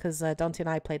that because Dante and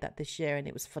I played that this year and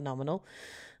it was phenomenal.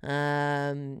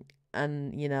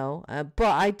 And you know, but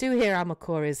I do hear Armored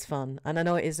Core is fun, and I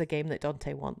know it is a game that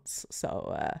Dante wants.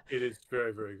 So it is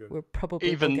very, very good. We'll probably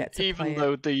even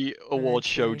though the awards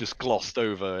show just glossed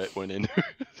over it winning.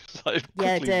 Like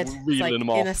yeah, it did. It's like them in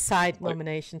off. a side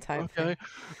nomination type thing,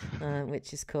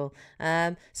 which is cool.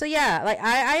 So yeah, like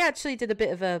I actually did a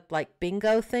bit of a like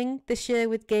bingo thing this year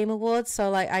with Game Awards. So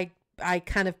like I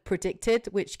kind of predicted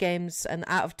which games, and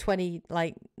out of 20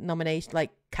 like nomination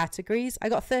like categories, I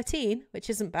got 13, which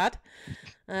isn't bad.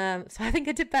 So I think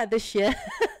I did better this year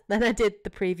than I did the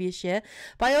previous year.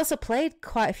 But I also played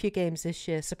quite a few games this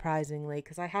year, surprisingly,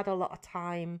 because I had a lot of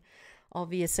time.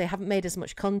 Obviously, I haven't made as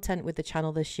much content with the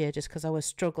channel this year just because I was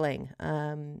struggling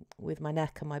with my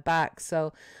neck and my back.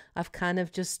 So I've kind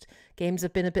of just games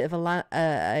have been a bit of a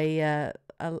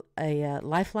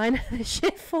lifeline this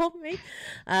year for me.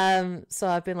 So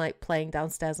I've been like playing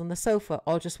downstairs on the sofa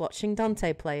or just watching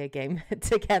Dante play a game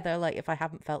together, like if I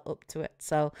haven't felt up to it.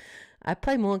 So I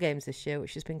play more games this year,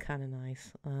 which has been kind of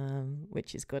nice,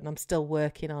 which is good. And I'm still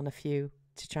working on a few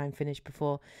to try and finish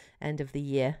before end of the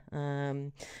year.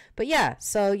 But yeah,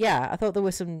 so yeah, I thought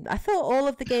all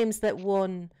of the games that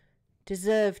won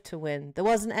deserved to win. There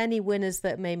wasn't any winners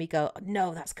that made me go,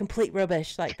 no, that's complete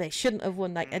rubbish, like they shouldn't have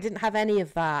won. Like I didn't have any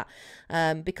of that,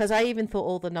 because I even thought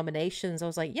all the nominations, I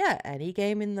was like, yeah, any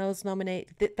game in those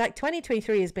nominated, like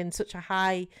 2023 has been such a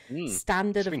high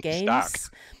standard of games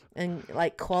stacked. And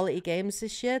like quality games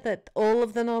this year that all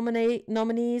of the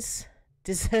nominees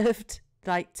deserved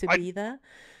like to be there.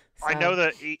 So. I know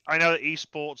that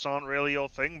esports aren't really your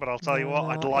thing, but I'll tell you what,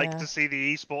 I'd like to see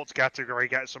the esports category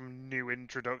get some new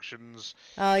introductions.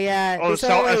 Oh yeah, it's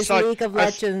always League of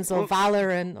Legends or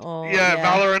Valorant or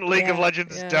Valorant, League of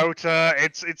Legends, Dota.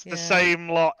 It's the same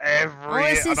lot every. Oh,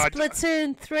 it's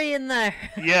Splatoon 3 in there.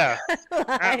 Yeah, like,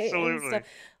 absolutely.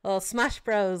 Or Smash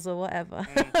Bros or whatever.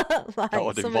 Like, that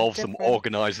would involve some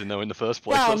organising though in the first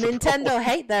place. Well, Nintendo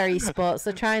hate their esports.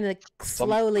 They're trying to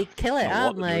slowly kill it,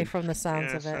 aren't they? From the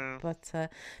sounds of it. But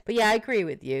yeah, I agree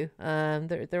with you.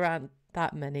 There aren't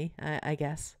that many, I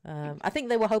guess. I think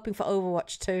they were hoping for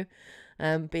Overwatch 2.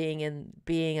 Being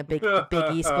a big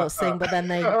esports thing, but then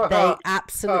they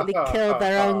absolutely killed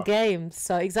their own games.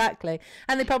 So exactly,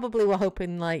 and they probably were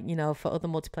hoping like for other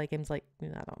multiplayer games like I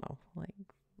don't know, like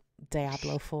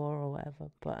Diablo 4 or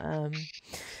whatever. But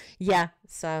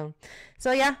so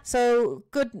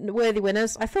good, worthy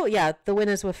winners. I thought the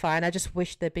winners were fine. I just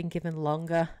wish they'd been given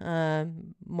longer,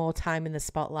 more time in the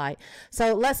spotlight.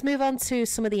 So let's move on to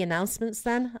some of the announcements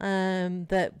then,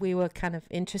 that we were kind of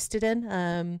interested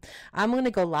in. I'm going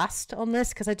to go last on this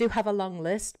because I do have a long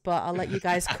list, but I'll let you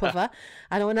guys cover.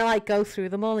 I don't want to go through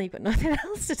them all. You've got nothing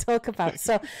else to talk about,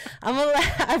 so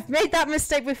I've made that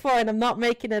mistake before and I'm not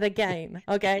making it again.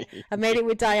 Okay, I made it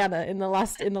with Diana in the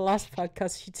last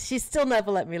podcast. She still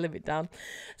never let me live it down.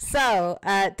 So,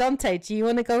 Dante, do you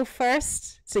want to go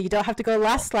first? So you don't have to go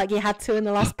last like you had to in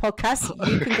the last podcast.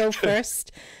 You can go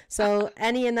first. So,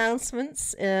 any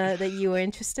announcements that you were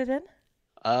interested in?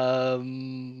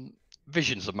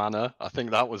 Visions of Mana. I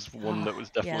think that was one that was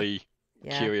definitely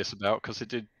curious about because it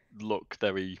did look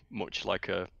very much like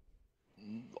a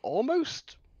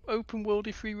almost open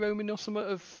worldy free roaming or something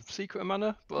of Secret of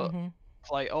Mana, but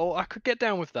like, I could get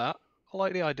down with that. I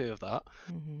like the idea of that.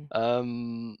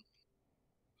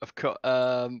 I've got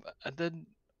and then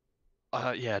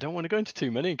Yeah, I don't want to go into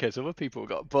too many in case other people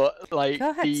got, but like Go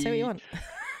ahead, say what you want.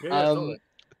 Yeah, totally.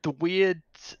 the weird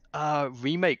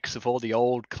remakes of all the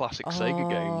old classic Sega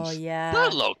Oh games. yeah,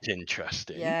 That looked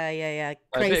interesting. yeah. A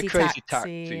bit Crazy of Crazy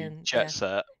Taxi and Jet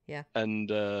Set. yeah. And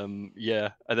and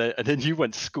then you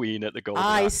went squeeing at the Golden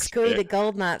I Axe squeed bit. at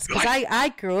Golden Axe because I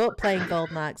grew up playing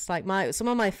Golden Axe. Like some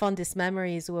of my fondest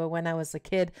memories were when I was a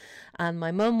kid, and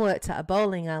my mum worked at a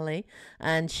bowling alley,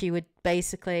 and she would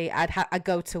basically I'd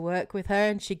go to work with her,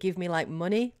 and she'd give me like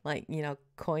money, like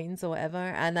coins or whatever,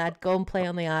 and I'd go and play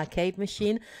on the arcade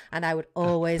machine, and I would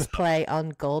always play on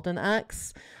Golden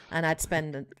Axe, and I'd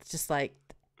spend just like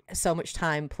so much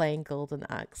time playing Golden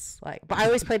Axe. Like, but I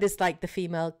always played as like the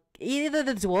female, either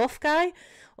the dwarf guy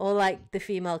or like the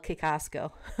female kick-ass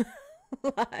girl.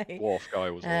 Like, Dwarf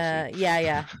guy was awesome.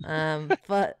 yeah.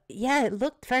 But yeah, it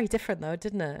looked very different though,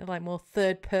 didn't it? Like more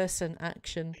third-person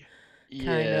action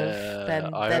kind of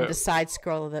than the side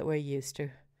scroller that we're used to.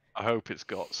 I hope it's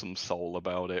got some soul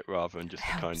about it rather than just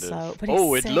kind so, of. but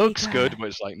Oh, it's it looks Sega. good, but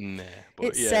it's like meh. But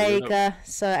It's yeah, Sega,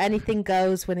 so anything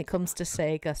goes when it comes to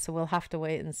Sega. So we'll have to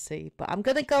wait and see. But I'm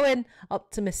gonna go in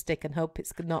optimistic and hope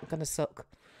it's not gonna suck.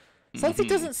 As long as it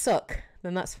doesn't suck,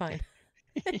 then that's fine.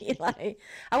 Like,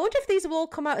 I wonder if these will all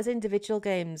come out as individual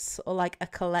games or like a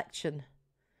collection.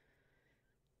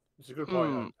 It's a good point.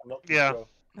 I'm not too Yeah. sure.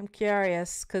 I'm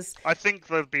curious because I think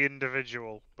they'd be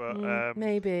individual, but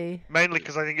maybe. mainly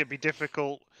because I think it'd be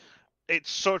difficult.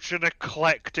 It's such an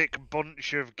eclectic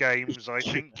bunch of games. I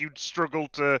think you'd struggle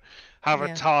to have Yeah.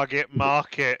 a target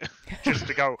market just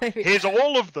to go, Maybe. here's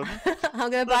all of them. I'm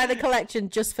gonna buy the collection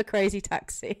just for Crazy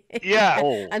Taxi. Yeah.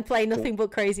 Oh. And play nothing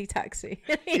but Crazy Taxi.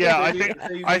 Yeah, I They think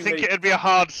remake- it'd be a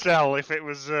hard sell if it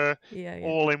was yeah.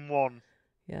 all in one.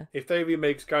 If they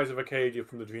remake Skies of Arcadia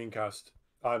from the Dreamcast,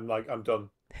 I'm done.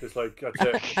 It's like that's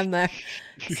it. I'm there.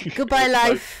 Goodbye,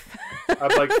 life.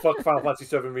 I'm like, fuck Final Fantasy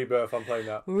 7 Rebirth. I'm playing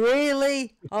that.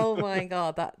 Really? Oh my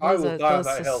god, I will die on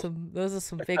that hill. those are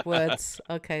some big words.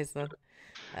 Okay, so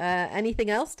anything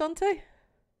else, Dante?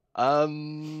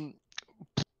 I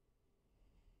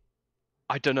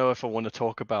don't know if I want to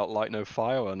talk about Light No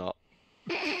Fire or not.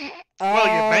 Well,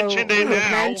 you mentioned it We've now.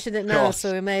 mentioned it now, Gosh.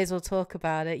 so we may as well talk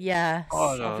about it. Yes,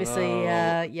 Oh, no, obviously.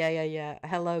 no. Yeah.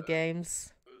 Hello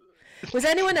Games. Was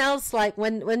anyone else like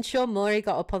when Sean Murray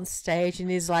got up on stage and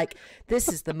he's like, "This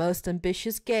is the most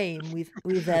ambitious game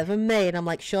we've ever made"? I'm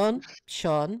like, Sean,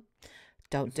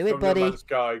 don't do it, From No buddy. Man's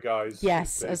Sky, guys.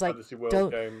 Yes, It's a I was like, Fantasy World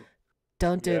don't- game.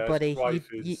 Don't do Yeah, it, buddy.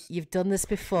 life is- You've done this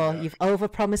before. Yeah. You've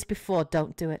overpromised before.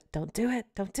 Don't do it. Don't do it.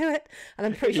 Don't do it. And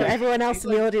I'm pretty sure Yeah. everyone else He's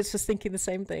in the audience was thinking the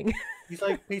same thing. He's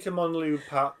like Peter Molyneux,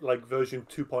 like version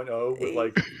 2.0 with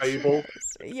like Fable.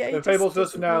 Yeah, he And just Fable's just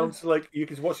doesn't know. announced like you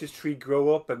can watch his tree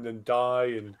grow up and then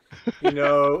die, and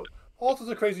all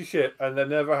sorts of crazy shit, and that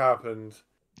never happened.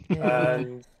 Yeah,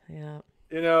 And yeah.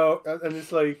 and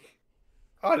it's like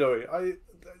I don't know.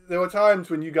 There were times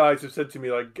when you guys have said to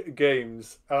me like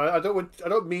games, and I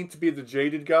don't mean to be the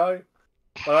jaded guy,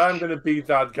 but I'm gonna be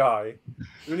that guy.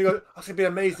 When you go, oh, it's gonna be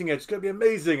amazing, it's gonna be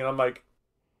amazing, and I'm like,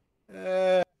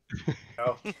 no.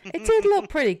 It did look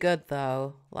pretty good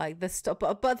though. Like the stuff,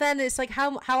 but then it's like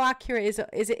how accurate is it?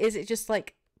 Is it just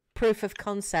like proof of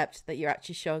concept that you're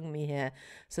actually showing me here?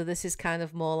 So this is kind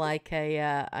of more like a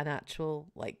an actual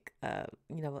like a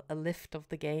lift of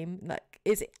the game. Like,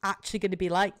 is it actually going to be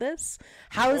like this?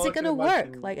 How is Well, it I can going to work?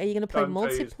 imagine Like, are you going to play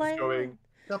Dante is multiplayer? going,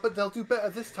 no, but they'll do better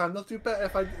this time. They'll do better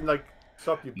if I like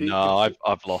stop you. No,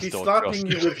 I've lost He's all slapping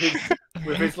trust. you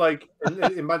with his like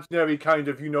imaginary kind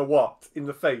of what in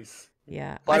the face.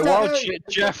 Yeah. Like I don't- while okay,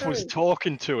 it's Jeff was okay.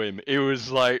 talking to him, it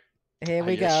was like, Here "Are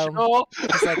we you go. sure?"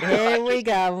 It's like, here we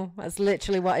go. That's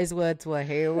literally what his words were.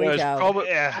 Here we Whereas go.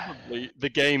 Yeah. probably the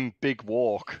game Big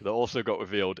Walk that also got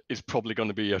revealed is probably going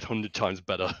to be 100 times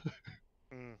better,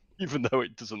 Mm. even though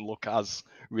it doesn't look as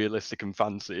realistic and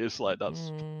fancy. It's like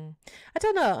that's I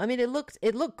don't know. I mean, it looked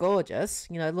gorgeous.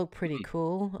 It looked pretty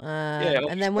cool. it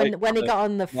And then looks when like it got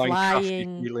on the Minecraft-y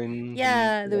flying, feeling.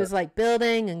 yeah, there was like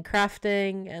building and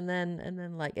crafting, and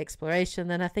then like exploration.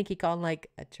 Then I think he got on like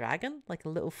a dragon, like a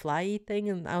little flyy thing,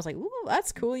 and I was like, ooh,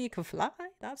 that's cool. You can fly.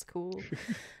 That's cool.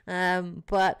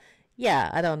 But yeah,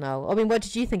 I don't know. I mean, what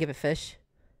did you think of it, Fish?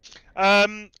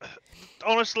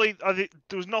 Honestly, there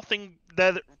was nothing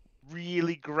there that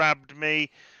really grabbed me.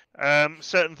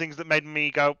 Certain things that made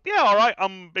me go, yeah, all right,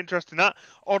 I'm interested in that.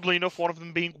 Oddly enough, one of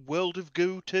them being World of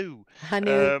Goo 2. I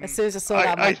knew as soon as I saw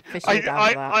that, my Fish went down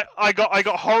for that. I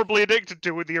got horribly addicted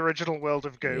to with the original World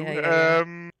of Goo. Yeah.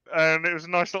 And it was a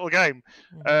nice little game.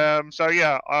 Mhm. So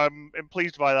yeah, I'm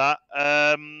pleased by that.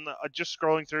 Just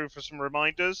scrolling through for some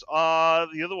reminders.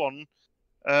 The other one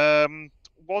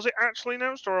Was it actually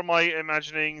announced, or am I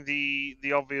imagining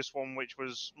the obvious one, which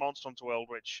was Monster Hunter World,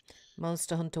 which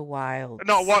Monster Hunter Wilds.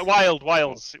 no, Wilds, Oh,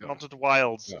 Monster Hunter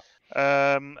Wilds. yeah.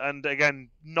 And again,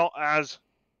 not as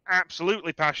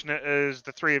absolutely passionate as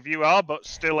the three of you are, but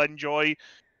still enjoy.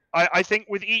 I think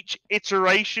with each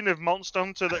iteration of Monster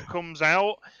Hunter that comes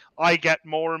out, I get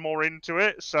more and more into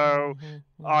it. So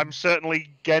I'm certainly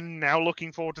again now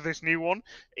looking forward to this new one.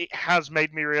 It has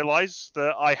made me realise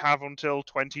that I have until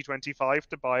 2025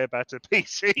 to buy a better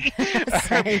PC.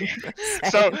 Same.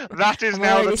 So that is I'm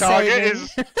now the already target. saving.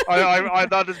 Is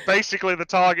that is basically the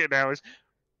target now. Is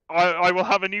I will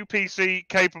have a new PC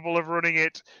capable of running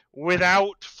it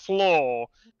without flaw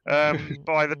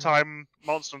by the time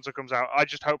Monster Hunter comes out. I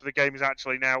just hope the game is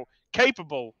actually now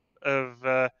capable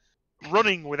of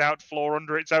running without flaw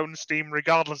under its own steam,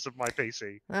 regardless of my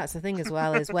PC. That's the thing as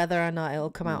well, is whether or not it'll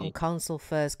come out on console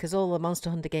first, because all the Monster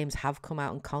Hunter games have come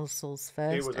out on consoles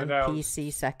first and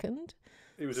PC second.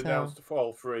 It was announced for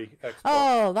all three Xbox.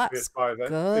 Oh, that's PS5.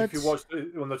 good. If you watch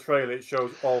on the trailer, it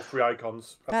shows all three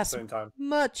icons at the same time.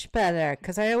 Much better,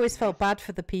 because I always felt bad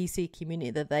for the PC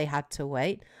community that they had to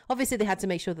wait. Obviously, they had to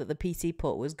make sure that the PC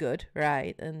port was good,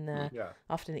 right? And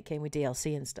often it came with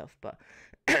DLC and stuff, but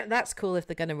that's cool if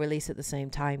they're going to release at the same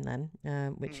time then,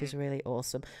 which is really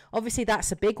awesome. Obviously,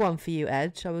 that's a big one for you,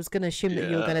 Edge. I was going to assume that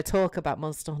you were going to talk about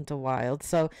Monster Hunter Wild.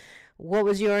 So what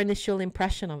was your initial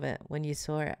impression of it when you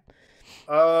saw it?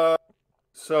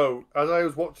 So as I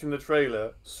was watching the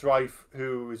trailer, Strife,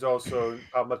 who is also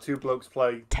my two blokes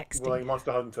playing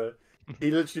Monster Hunter, he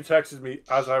literally texted me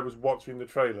as I was watching the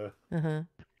trailer.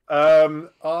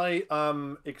 I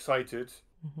am excited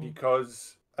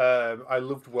because I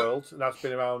loved World, and that's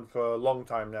been around for a long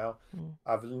time now.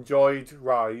 I've enjoyed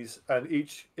Rise, and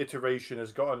each iteration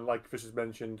has gotten, like Fish has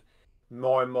mentioned,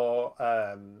 more and more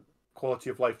quality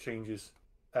of life changes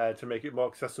to make it more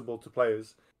accessible to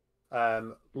players.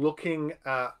 Looking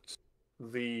at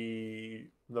the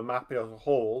map as a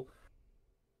whole,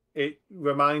 it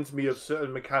reminds me of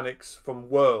certain mechanics from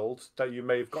World that you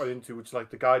may have got into, which is like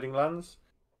the guiding lands.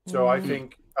 So I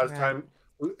think as time,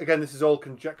 again, this is all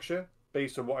conjecture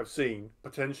based on what I've seen.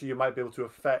 Potentially, you might be able to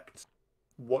affect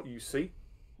what you see.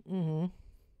 In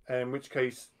which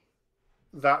case,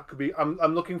 that could be.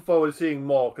 I'm looking forward to seeing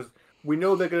more, because we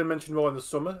know they're going to mention more in the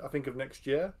summer, I think, of next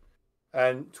year.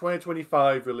 And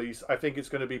 2025 release, I think it's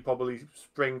going to be probably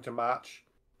spring to March.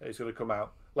 It's going to come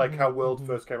out, like how World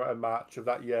first came out in March of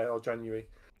that year or January.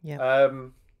 Yeah.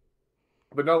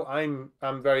 But no, I'm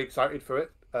very excited for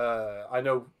it. I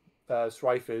know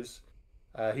Strife is.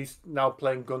 He's now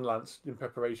playing Gunlance in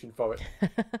preparation for it.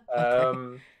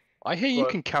 I hear you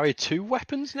can carry 2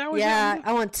 weapons now. Yeah,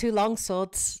 I want 2 long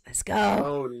swords. Let's go.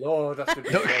 Oh Lord, that's a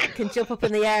good one. Can jump up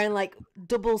in the air and like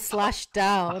double slash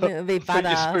down. It would be badass.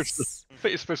 I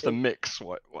think you're supposed to mix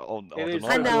what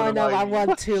I know. I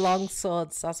want 2 long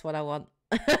swords. That's what I want.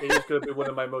 It is going to be one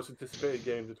of my most anticipated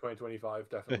games of 2025,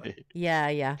 definitely.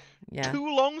 Yeah.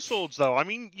 2 long swords, though. I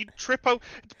mean, you trip out.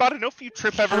 It's bad enough you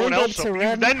trip everyone else up.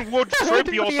 You then would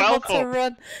trip yourself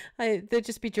up. They'd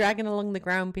just be dragging along the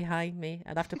ground behind me.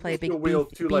 I'd have to play a big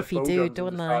beefy like dude,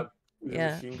 don't I?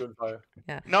 Machine gun fire.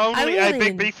 Not only a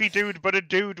big beefy dude, but a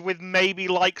dude with maybe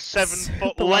like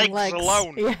 7-foot legs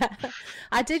alone. Yeah,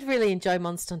 I did really enjoy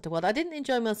Monster Hunter World. I didn't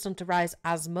enjoy Monster Hunter Rise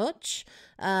as much,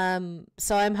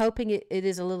 so I'm hoping it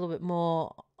is a little bit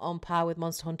more on par with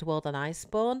Monster Hunter World and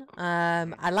Iceborne.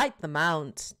 I liked the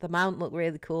mount. The mount looked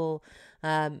really cool.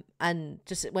 And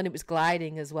just when it was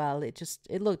gliding as well,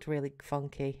 it looked really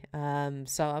funky.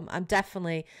 So I'm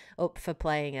definitely up for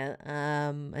playing it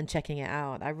and checking it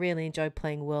out. I really enjoyed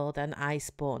playing World and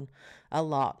Iceborne a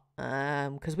lot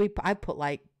because I put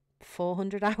like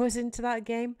 400 hours into that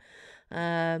game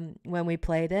when we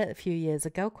played it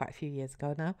quite a few years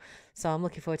ago now. So I'm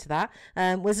looking forward to that.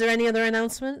 Was there any other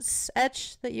announcements,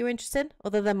 Edge, that you were interested in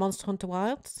other than Monster Hunter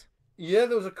Wilds? Yeah,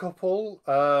 there was a couple.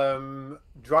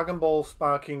 Dragon Ball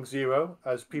Sparking Zero,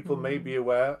 as people may be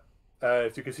aware.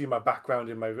 If you can see my background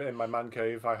in my man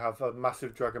cave, I have a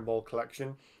massive Dragon Ball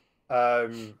collection.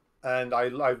 And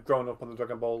I've grown up on the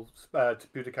Dragon Ball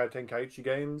Budokai Tenkaichi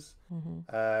games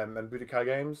and Budokai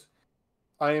games.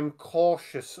 I am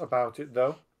cautious about it,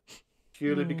 though,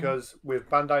 purely because with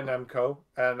Bandai Namco,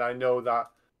 and I know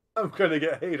that I'm going to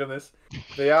get hate on this,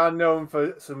 they are known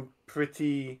for some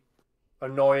pretty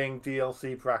annoying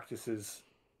DLC practices.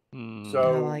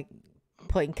 So like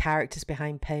putting characters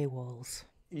behind paywalls.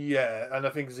 Yeah, and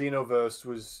I think Xenoverse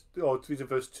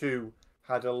 2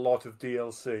 had a lot of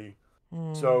DLC.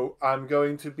 So I'm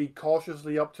going to be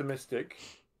cautiously optimistic,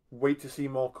 wait to see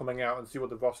more coming out and see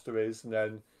what the roster is, and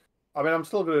then I'm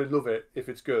still going to love it if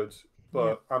it's good,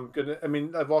 but I'm gonna. I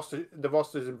mean, the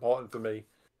roster is important for me.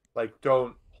 Like,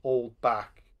 don't hold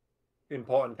back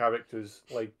important characters.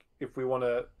 Like, if we want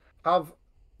to have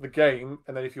the game,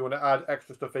 and then if you want to add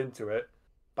extra stuff into it,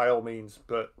 by all means,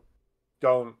 but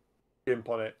don't gimp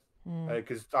on it,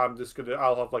 because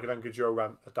I'll have like an Uncle Joe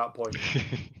rant at that point,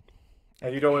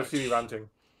 and you don't want to see me ranting.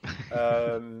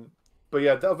 But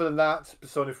yeah, other than that,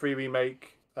 Persona 3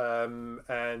 remake,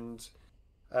 and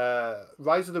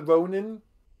Rise of the Ronin.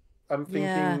 I'm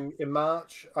thinking in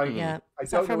March.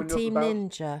 Is that from Team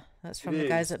Ninja? That's from the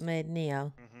guys that made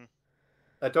Neo. Mm-hmm.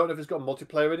 I don't know if it's got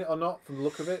multiplayer in it or not from the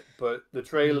look of it, but the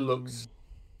trailer looks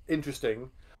interesting.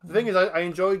 The thing is, I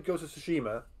enjoyed Ghost of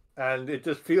Tsushima, and it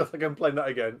just feels like I'm playing that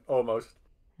again, almost.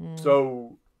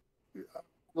 So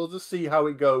we'll just see how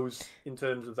it goes in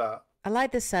terms of that. I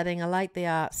like the setting, I like the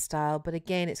art style, but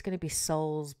again, it's going to be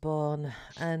Soulsborne,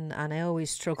 and I always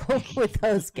struggle with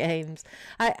those games.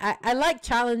 I like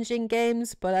challenging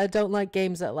games, but I don't like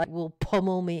games that like will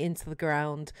pummel me into the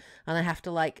ground, and I have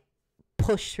to like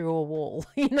push through a wall,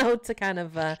 you know, to kind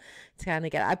of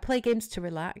get. I play games to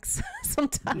relax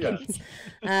sometimes.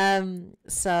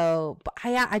 So, but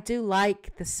I do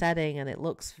like the setting, and it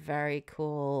looks very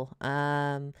cool.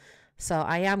 So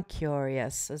I am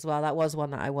curious as well. That was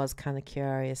one that I was kind of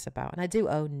curious about. And I do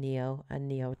own Neo and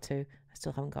Neo 2. I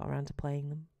still haven't got around to playing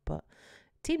them. But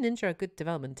Team Ninja are a good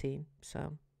development team.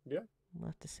 So yeah, we'll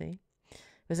have to see.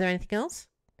 Was there anything else?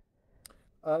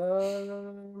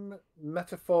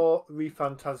 Metaphor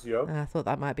Refantasio. I thought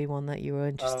that might be one that you were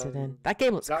interested in. That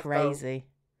game looks crazy.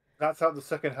 That's out the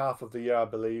second half of the year, I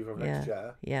believe, of next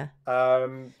year. Yeah.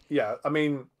 Yeah, I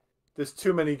mean, there's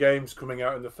too many games coming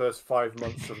out in the first 5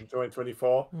 months of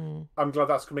 2024. I'm glad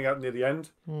that's coming out near the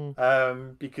end,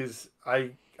 because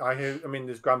I mean,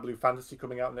 there's Grand Blue Fantasy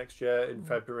coming out next year in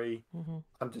February.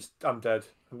 I'm dead.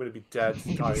 I'm going to be dead,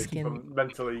 tired,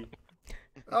 mentally.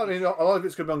 I mean, a lot of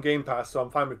it's going to be on Game Pass, so I'm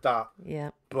fine with that.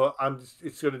 Yeah. But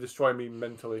it's going to destroy me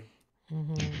mentally.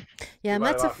 Yeah,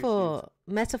 Metaphor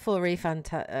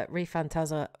Refantasio.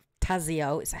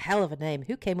 It's a hell of a name.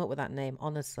 Who came up with that name,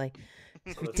 honestly?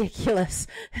 It's ridiculous.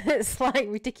 It's like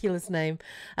ridiculous name.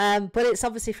 But it's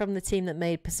obviously from the team that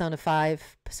made Persona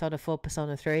 5, Persona 4,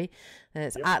 Persona 3. And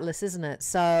it's Atlas, isn't it?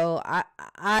 So I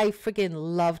friggin'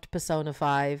 loved Persona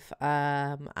 5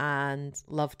 and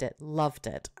loved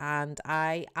it. And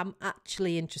I am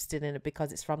actually interested in it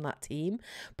because it's from that team.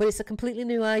 But it's a completely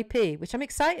new IP, which I'm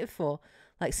excited for.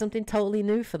 Like something totally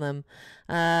new for them.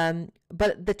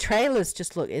 But the trailers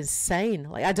just look insane.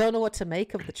 Like, I don't know what to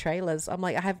make of the trailers. I'm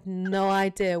like, I have no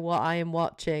idea what I am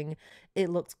watching. It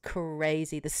looks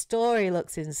crazy. The story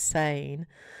looks insane.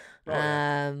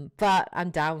 But I'm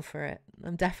down for it.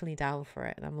 I'm definitely down for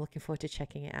it. And I'm looking forward to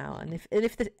checking it out. And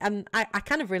I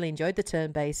kind of really enjoyed the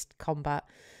turn-based combat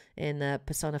in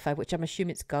Persona 5, which I'm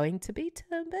assuming it's going to be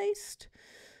turn-based.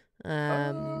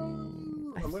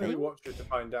 I'm going to watch it to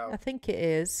find out. I think it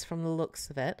is from the looks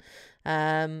of it.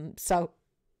 So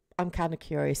I'm kind of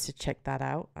curious to check that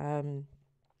out.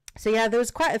 So yeah, there was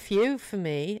quite a few for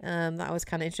me that I was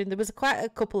kind of interested in. There was quite a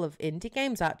couple of indie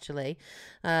games actually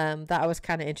that I was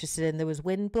kind of interested in. There was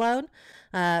Windblown,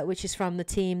 which is from the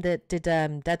team that did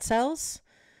Dead Cells.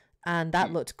 And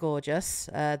that looked gorgeous.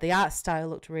 The art style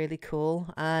looked really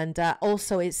cool. And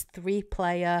also it's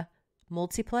 3-player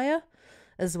multiplayer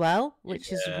as well,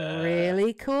 which is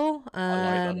really cool. I like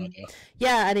that idea.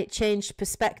 Yeah, and it changed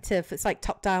perspective. It's like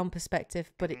top-down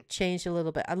perspective, but it changed a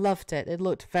little bit. I loved it. It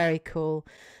looked very cool.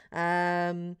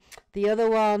 The other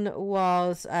one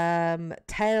was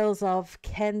Tales of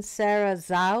Kensera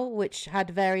Zao, which had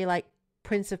very like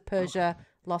Prince of Persia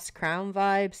Lost Crown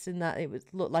vibes in that it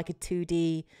looked like a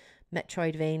 2D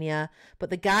Metroidvania. But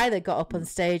the guy that got up on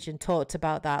stage and talked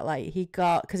about that, like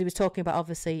because he was talking about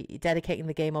obviously dedicating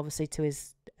the game obviously to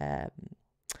his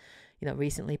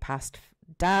recently passed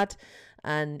dad,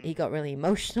 and he got really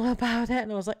emotional about it,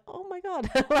 and I was like, oh my god.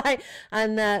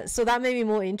 So that made me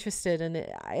more interested, and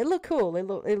it looked cool. It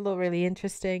looked really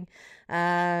interesting.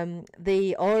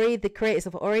 The creators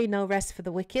of Ori, No Rest for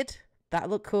the Wicked, that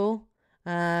looked cool.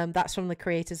 That's from the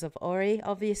creators of Ori,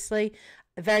 obviously.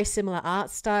 A very similar art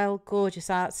style, gorgeous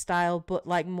art style, but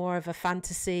like more of a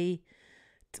fantasy,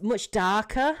 much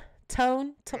darker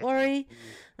tone to Ori.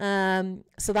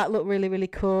 So that looked really, really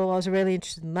cool. I was really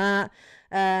interested in that.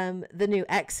 The new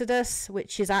Exodus,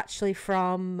 which is actually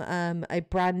from a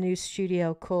brand new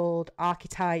studio called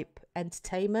Archetype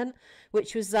Entertainment,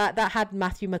 which was that had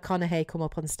Matthew McConaughey come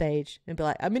up on stage and be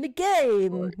like, I'm in a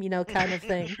game, you know, kind of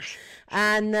thing.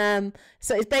 And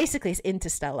so it's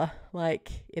Interstellar,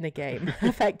 like in a game,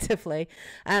 effectively.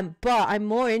 But I'm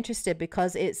more interested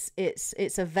because it's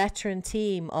a veteran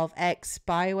team of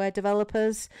ex-BioWare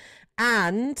developers,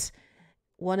 and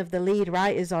one of the lead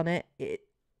writers on it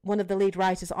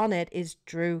is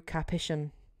Drew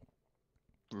Karpyshyn.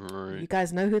 Right. You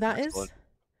guys know who that is? Excellent.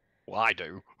 Well, I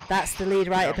do. That's the lead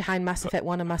writer behind Mass Effect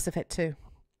 1 and Mass Effect 2.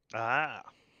 Ah.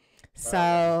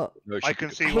 So I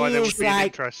can see why there would be an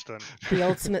interest in. The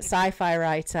ultimate sci-fi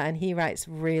writer, and he writes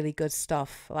really good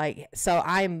stuff. Like, so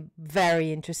I'm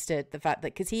very interested. The fact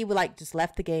that because he like just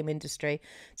left the game industry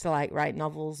to like write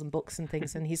novels and books and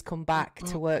things, and he's come back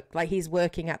to work. Like he's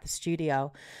working at the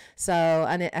studio. So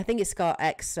I think it's got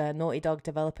ex Naughty Dog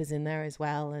developers in there as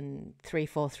well, and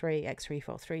 343 ex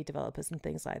 343 developers and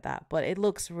things like that. But it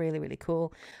looks really really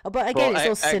cool. But again, it's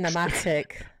all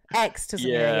cinematic. X doesn't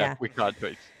we can't do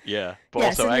it. But yeah,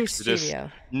 also it's Exodus,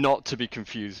 not to be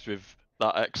confused with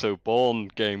that Exoborn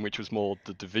game, which was more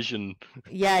the Division.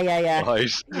 Yeah.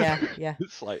 Guys. Yeah.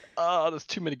 It's like, there's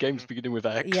too many games beginning with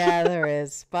X. Yeah, there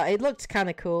is, but it looked kind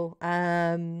of cool.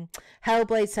 Hellblade: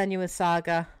 Senua's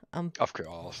Saga. I'm of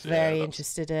course very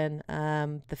interested in.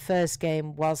 The first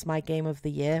game was my game of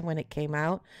the year when it came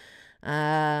out.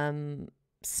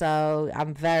 So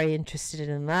I'm very interested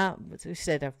in that. We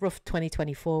said a rough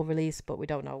 2024 release, but we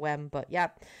don't know when. But yeah,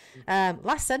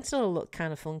 Last Sentinel looked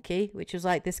kind of funky, which was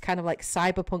like this kind of like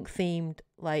cyberpunk themed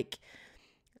like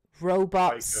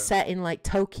robot set in like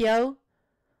Tokyo.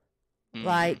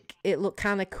 Like it looked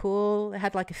kind of cool. It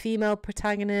had like a female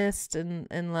protagonist and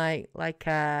it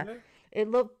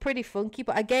looked pretty funky.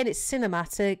 But again, it's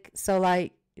cinematic, so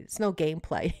like. It's no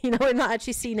gameplay, you know. I've not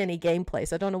actually seen any gameplay,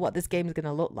 so I don't know what this game is going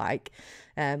to look like.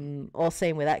 Or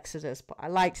same with Exodus, but I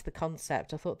liked the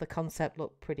concept. I thought the concept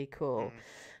looked pretty cool.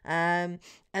 And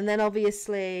then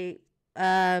obviously,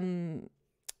 Arcane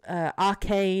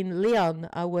Leon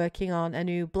are working on a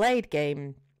new Blade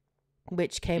game,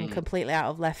 which came completely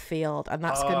out of left field, and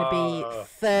that's going to be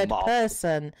third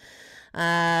person.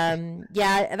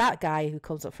 That guy who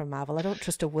comes up from Marvel, I don't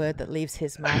trust a word that leaves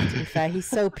his mouth, to be fair. He's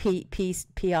so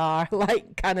PR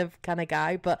like kind of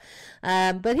guy, but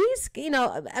he's, you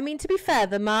know, I mean, to be fair,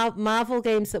 the Marvel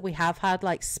games that we have had,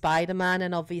 like Spider-Man,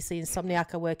 and obviously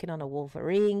Insomniac are working on a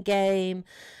Wolverine game,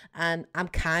 and I'm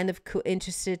kind of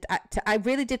interested. I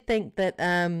really did think that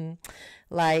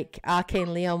like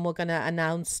Arcane Leon were going to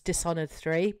announce Dishonored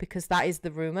 3, because that is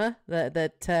the rumor that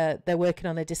they're working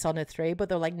on a Dishonored 3, but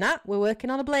they're like, nah, we're working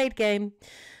on a Blade game.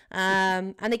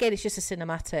 And again, it's just a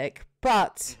cinematic,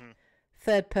 but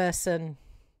third person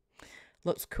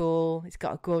looks cool. He's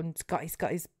got a gun. He's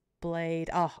got his blade.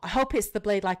 Oh, I hope it's the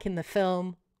blade like in the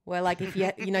film, where like if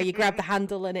you grab the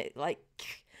handle and it like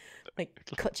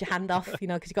cut your hand off, you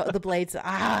know, because you got the blades.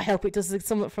 I hope it does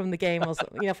something from the game or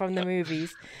something, you know, from the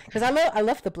movies, because I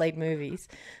love the Blade movies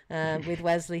with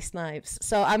Wesley Snipes.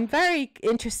 So I'm very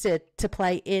interested to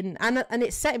play in, and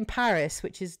it's set in Paris,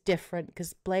 which is different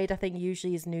because Blade I think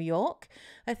usually is New York,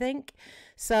 I think.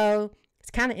 So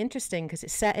it's kind of interesting because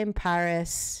it's set in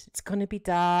Paris. It's going to be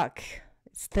dark.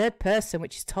 It's third person,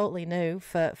 which is totally new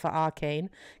for Arcane,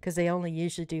 because they only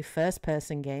usually do first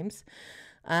person games.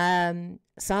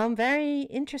 So I'm very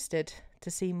interested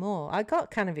to see more. I got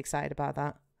kind of excited about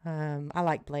that. I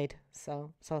like Blade,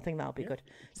 so I think that'll be good.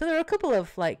 So there are a couple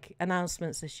of like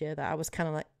announcements this year that I was kind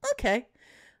of like, okay,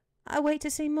 I'll wait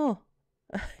to see more.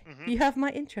 You have my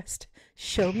interest.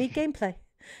 Show me gameplay,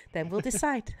 then we'll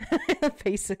decide.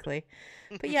 Basically.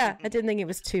 But yeah, I didn't think it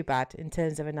was too bad in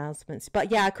terms of announcements.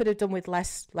 But yeah, I could have done with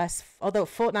less. Although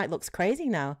Fortnite looks crazy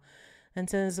now, in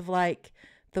terms of like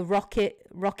the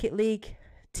Rocket League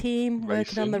team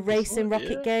working on the racing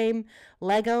rocket game.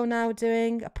 Lego now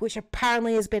doing, which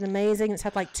apparently has been amazing. It's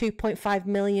had like 2.5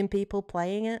 million people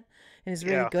playing it, and is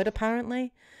really good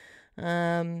apparently.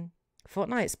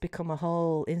 Fortnite's become a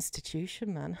whole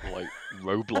institution, man. Like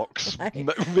Roblox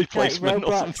replacement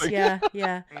or something. Yeah.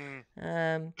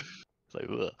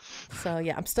 So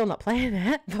yeah, I'm still not playing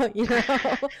it, but you know,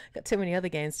 got too many other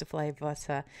games to play. But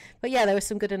yeah, there were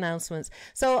some good announcements.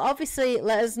 So obviously,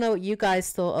 let us know what you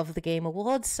guys thought of the Game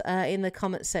Awards in the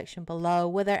comment section below.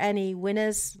 Were there any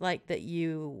winners like that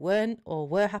you weren't or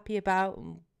were happy about?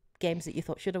 Games that you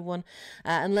thought should have won,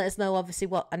 and let us know obviously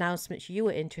what announcements you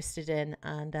were interested in,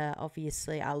 and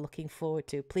obviously are looking forward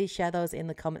to. Please share those in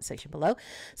the comment section below.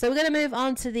 So we're going to move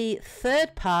on to the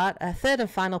third and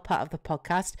final part of the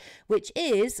podcast, which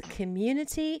is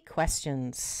community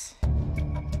questions.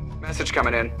 Message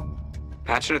coming in.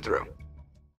 Patching it through.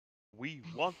 We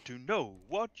want to know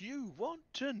what you want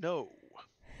to know.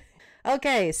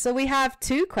 Okay, so we have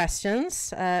 2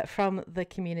 questions from the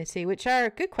community, which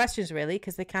are good questions, really,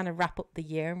 because they kind of wrap up the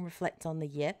year and reflect on the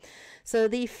year. So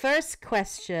the first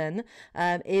question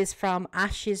is from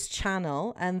Ash's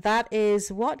channel, and that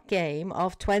is, what game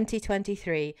of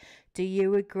 2023 do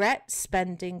you regret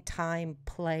spending time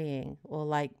playing? Or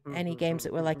like any games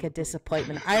that were like a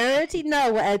disappointment? I already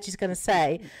know what Edge is going to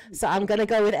say, so I'm going to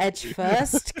go with Edge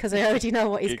first, because I already know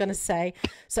what he's going to say.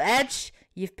 So Edge,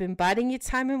 you've been biding your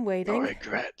time and waiting. No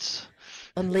regrets.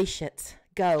 Unleash it.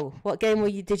 Go. What game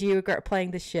did you regret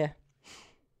playing this year?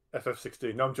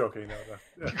 FF16. No, I'm joking. No.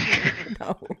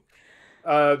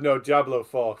 No. No, Diablo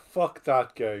 4. Fuck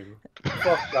that game.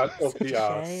 Fuck that up the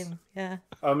ass. Shame. Yeah.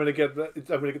 I'm gonna get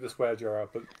the swear jar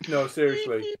out, but no,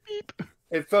 seriously.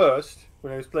 At first,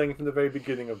 when I was playing from the very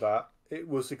beginning of that, it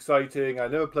was exciting. I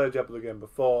never played Diablo game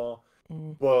before,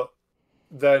 but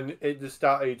then it just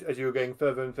started, as you were getting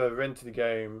further and further into the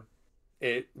game,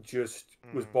 it just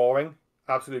was boring,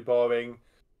 absolutely boring.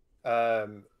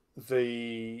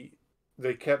 They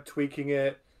kept tweaking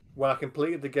it. When I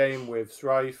completed the game with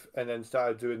Strife and then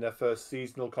started doing their first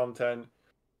seasonal content,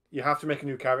 you have to make a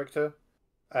new character,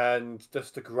 and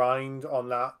just the grind on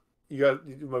that, you have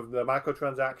the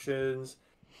microtransactions,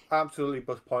 absolutely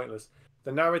pointless.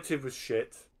 The narrative was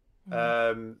shit.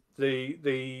 The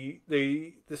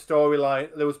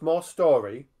storyline, there was more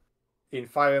story in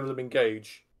Fire Emblem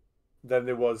Engage than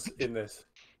there was in this,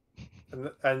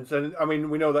 and I mean,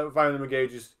 we know that Fire Emblem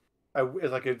Engage is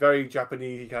like a very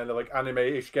Japanese kind of like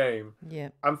anime-ish game. Yeah,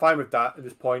 I'm fine with that at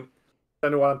this point. I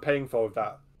don't know what I'm paying for with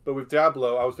that. But with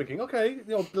Diablo, I was thinking, okay,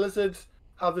 Blizzard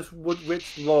have this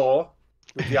rich lore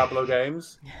with Diablo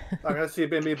games. I'm going to see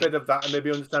maybe a bit of that and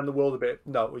maybe understand the world a bit.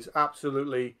 No, it was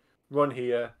absolutely run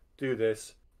here, do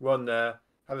this, run there,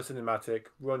 have a cinematic,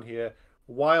 run here.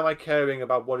 Why am I caring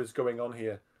about what is going on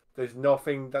here? There's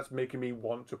nothing that's making me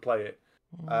want to play it.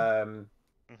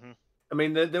 I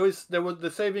mean, there was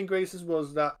the saving graces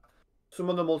was that some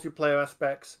of the multiplayer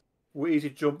aspects were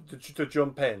easy to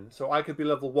jump in. So I could be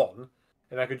level 1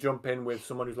 and I could jump in with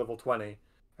someone who's level 20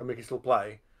 and we can still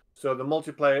play. So the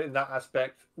multiplayer in that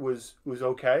aspect was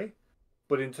okay.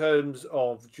 But in terms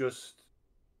of just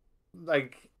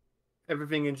like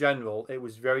everything in general, it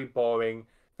was very boring,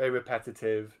 very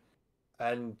repetitive,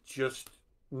 and just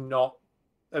not.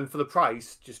 And for the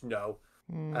price, just no.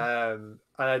 And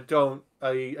I don't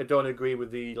agree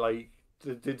with the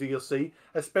DLC,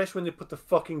 especially when they put the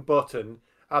fucking button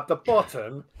at the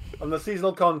bottom on the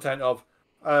seasonal content of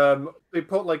they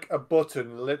put like a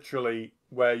button literally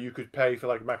where you could pay for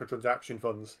like microtransaction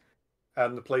funds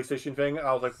and the PlayStation thing.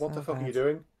 I was like, what the fuck are you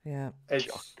doing? Yeah,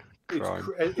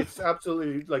 it's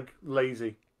absolutely like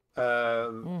lazy.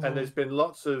 And there's been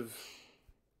lots of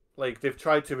like they've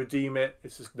tried to redeem it.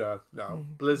 It's just no.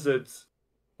 Blizzard's.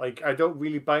 Like, I don't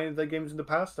really buy into their games in the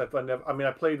past. I played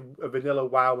a vanilla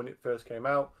WoW when it first came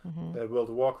out, World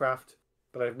of Warcraft,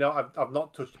 but I've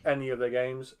not touched any of their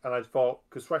games. And I thought,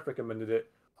 because Strife recommended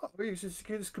it, this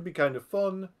could be kind of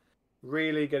fun.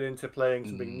 Really get into playing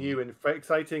something new and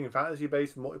exciting and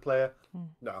fantasy-based and multiplayer.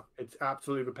 No, it's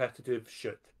absolutely repetitive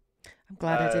shit. I'm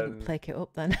glad I didn't pick it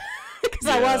up then.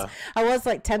 Because I was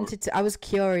like tempted to. I was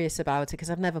curious about it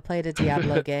because I've never played a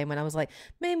Diablo game, and I was like,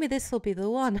 maybe this will be the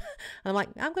one. And I'm like,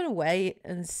 I'm gonna wait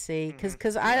and see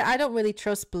because I don't really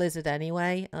trust Blizzard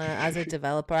anyway as a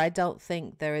developer. I don't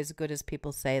think they're as good as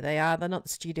people say they are. They're not the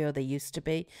studio they used to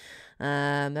be.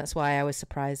 That's why I was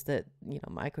surprised that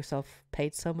Microsoft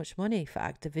paid so much money for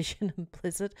Activision and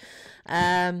Blizzard.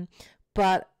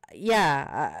 But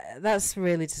yeah, that's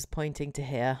really disappointing to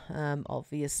hear,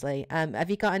 obviously. Have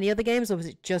you got any other games, or was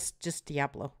it just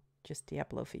Diablo? Just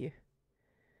Diablo for you?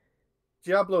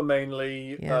 Diablo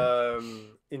mainly. Yeah.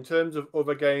 In terms of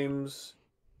other games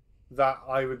that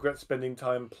I regret spending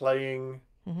time playing,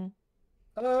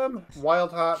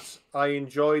 Wild Hearts, I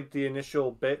enjoyed the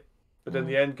initial bit, but then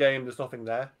the end game, there's nothing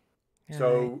there.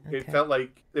 So it felt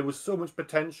like there was so much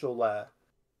potential there,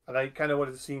 and I kind of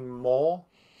wanted to see more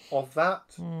of that.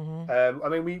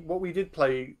 I mean, what we did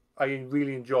play, I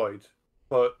really enjoyed,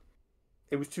 but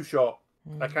it was too short.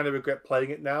 I kind of regret playing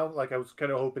it now. Like I was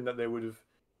kind of hoping that they would have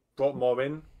brought more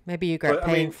in. Maybe you regret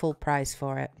paying full price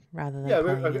for it rather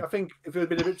than I think if it had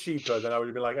been a bit cheaper, then I would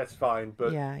have been like, that's fine.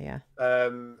 But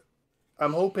I'm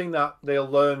hoping that they'll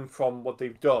learn from what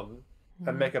they've done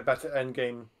and make a better end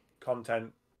game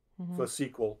content for a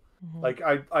sequel. Like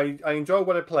I enjoyed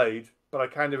what I played, but I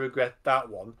kind of regret that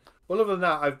one. Well, other than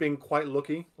that, I've been quite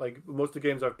lucky. Like most of the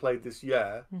games I've played this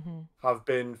year have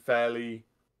been fairly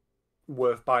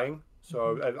worth buying.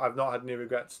 So I've not had any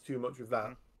regrets too much with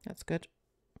that. That's good.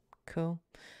 Cool.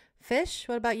 Fish,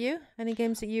 what about you? Any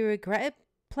games that you regretted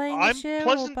playing I'm this year?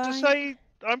 pleasant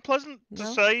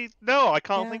to say. No, I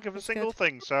can't think of a that's single good.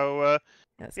 thing. So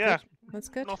That's yeah, good. That's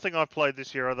good. nothing I've played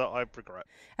this year that I regret.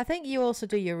 I think you also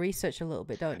do your research a little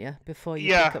bit, don't you, before you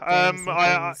Yeah, pick up games and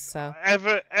things. So a lot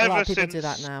ever of people since do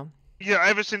that now. Yeah,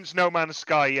 ever since No Man's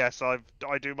Sky, yes, I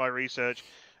do my research.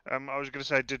 I was going to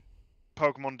say,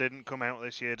 Pokemon didn't come out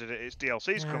this year, did it? Its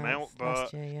DLC's come out, It's but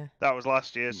last year, yeah. that was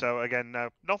last year. So again, no,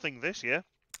 nothing this year.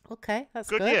 Okay, that's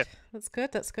Good good. year. That's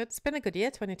good. That's good. It's been a good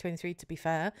year, 2023, to be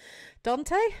fair.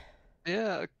 Dante?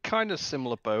 Yeah, kind of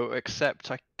similar boat, except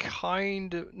I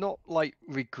kind of not like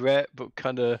regret, but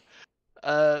kind of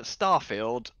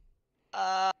Starfield.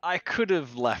 I could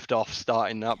have left off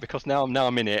starting that because now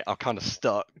I'm in it. I'm kind of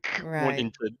stuck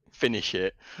wanting to finish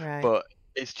it, Right. but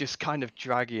it's just kind of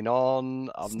dragging on.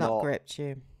 It's not gripped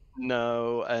you.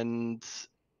 No, and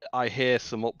I hear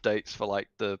some updates for like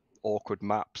the awkward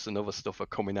maps and other stuff are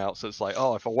coming out, so it's like,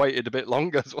 oh, if I waited a bit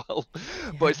longer as well.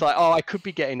 But it's like, oh, I could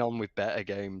be getting on with better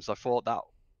games. I thought that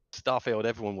Starfield,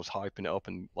 everyone was hyping it up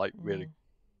and like really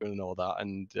doing all that,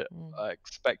 and I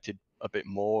expected a bit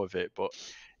more of it, but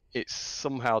it's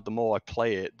somehow the more I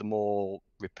play it, the more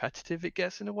repetitive it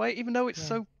gets in a way, even though it's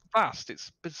so fast.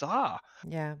 It's bizarre.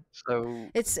 Yeah. So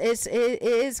it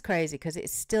is crazy because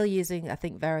it's still using, I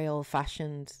think, very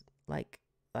old-fashioned like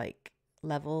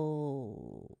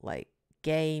level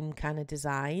game kind of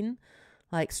design,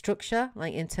 like structure,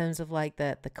 like in terms of like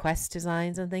the quest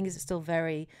designs and things. It's still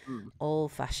very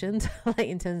old-fashioned, like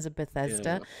in terms of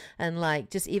Bethesda, and like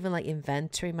just even like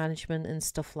inventory management and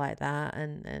stuff like that,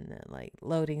 and like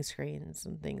loading screens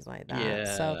and things like that.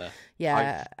 Yeah. So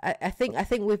yeah, I think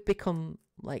we've become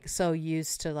like so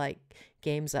used to like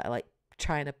games that are like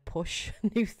trying to push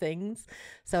new things,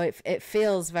 so it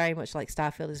feels very much like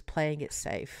Starfield is playing it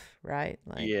safe, right?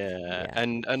 Like,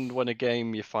 and when a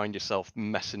game you find yourself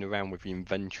messing around with the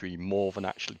inventory more than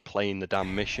actually playing the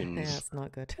damn missions, it's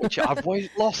not good. Which I've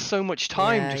lost so much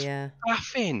time just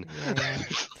laughing.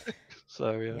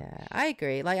 So yeah, I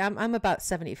agree. Like I'm about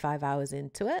 75 hours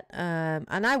into it,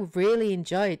 and I really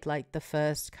enjoyed like the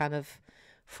first kind of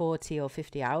 40 or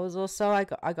 50 hours or so. I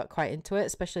got quite into it,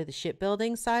 especially the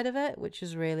shipbuilding side of it, which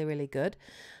is really, really good.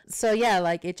 So yeah,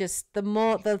 like it just,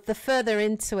 the further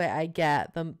into it I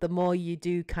get, the more you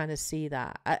do kind of see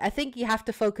that. I think you have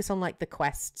to focus on like the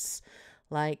quests,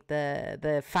 like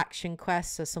the faction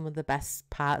quests are some of the best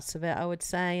parts of it, I would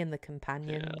say, and the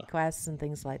companion quests and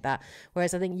things like that.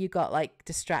 Whereas I think you got like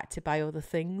distracted by other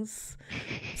things,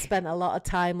 spent a lot of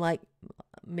time like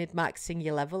mid-maxing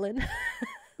your leveling.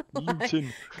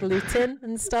 Looting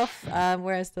and stuff,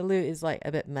 whereas the loot is like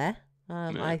a bit meh,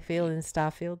 I feel, in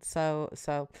Starfield.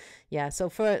 So yeah, so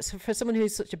for someone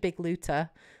who's such a big looter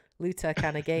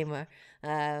kind of gamer,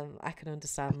 I can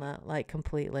understand that like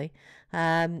completely.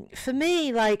 For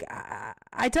me, like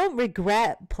I don't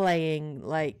regret playing,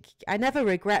 like I never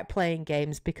regret playing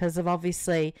games, because of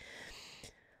obviously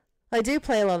I do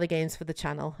play a lot of games for the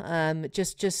channel,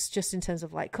 just in terms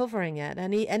of like covering it,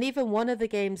 and even one of the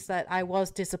games that I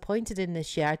was disappointed in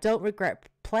this year, I don't regret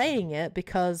playing it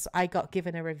because I got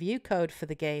given a review code for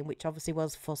the game, which obviously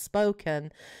was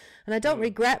Forspoken, and I don't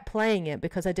regret playing it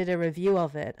because I did a review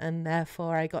of it, and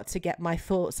therefore I got to get my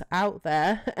thoughts out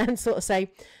there and sort of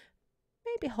say,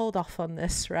 maybe hold off on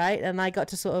this, right? And I got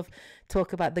to sort of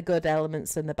talk about the good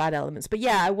elements and the bad elements. But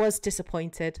yeah, I was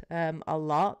disappointed a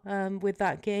lot with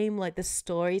that game, like the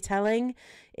storytelling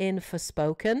in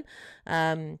Forspoken.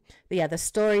 The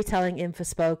storytelling in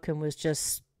Forspoken was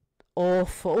just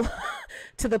awful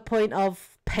to the point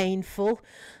of painful,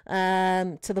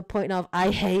 to the point of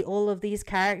I hate all of these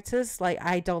characters. Like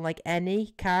I don't like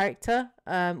any character,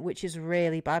 which is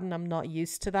really bad, and I'm not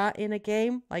used to that in a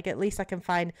game. Like at least I can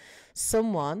find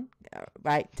someone.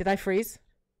 Right, did I freeze?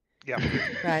 Yeah.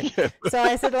 Right. So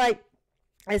I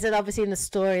said obviously in the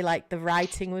story, like the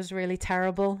writing was really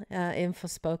terrible in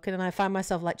Forspoken, and I find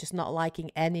myself like just not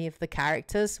liking any of the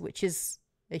characters, which is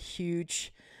a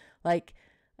huge, like,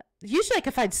 usually I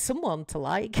can find someone to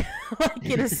like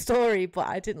in a story, but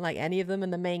I didn't like any of them,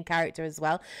 and the main character as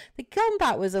well. The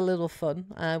combat was a little fun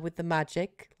with the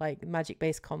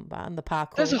magic-based combat, and the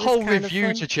parkour. There's a whole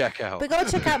review to check out. But go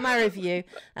check out my review.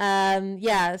 So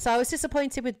I was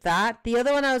disappointed with that. The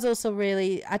other one I was also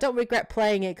I don't regret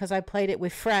playing it because I played it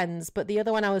with friends, but the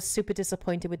other one I was super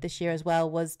disappointed with this year as well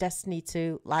was Destiny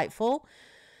 2 Lightfall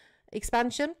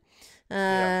expansion.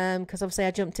 because obviously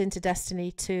I jumped into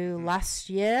Destiny 2 last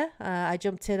year. I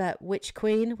jumped in at Witch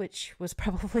Queen, which was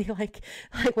probably like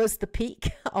was the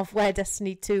peak of where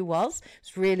Destiny 2 was.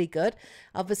 It's really good.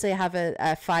 Obviously I have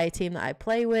a fire team that I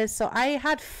play with, so I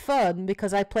had fun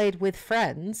because I played with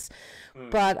friends,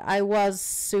 but I was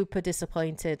super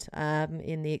disappointed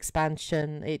in the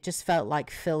expansion. It just felt like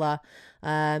filler.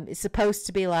 It's supposed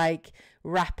to be like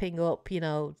wrapping up, you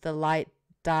know, the Light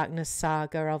Darkness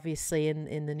saga, obviously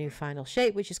in the new Final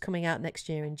Shape, which is coming out next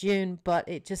year in June, but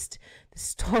the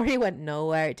story went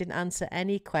nowhere. It didn't answer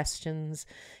any questions.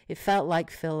 It felt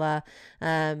like filler.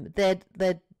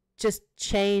 They'd just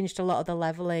changed a lot of the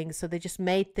leveling, so they just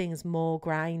made things more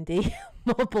grindy,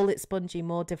 more bullet spongy,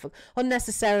 more difficult,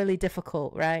 unnecessarily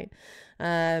difficult, right?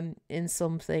 In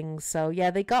some things. So yeah,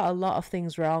 they got a lot of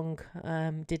things wrong,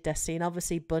 did Destiny. And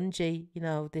obviously Bungie, you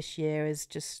know, this year has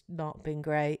just not been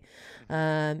great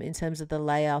in terms of the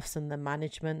layoffs and the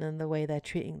management and the way they're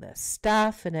treating their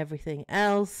staff and everything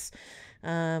else.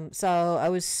 So I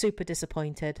was super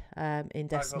disappointed in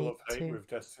Destiny 2 with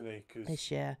Destiny this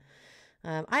year.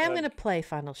 I am going to play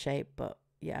Final Shape, but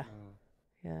yeah,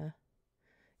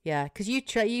 because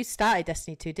you started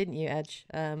Destiny 2, didn't you, Edge?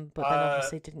 But then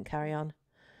obviously didn't carry on.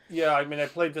 Yeah, I mean, I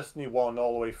played Destiny 1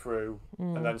 all the way through,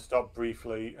 and then stopped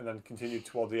briefly, and then continued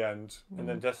toward the end. And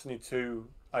then Destiny 2,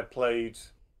 I played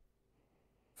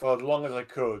for as long as I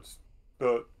could,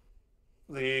 but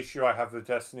the issue I have with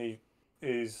Destiny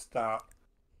is that,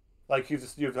 like you've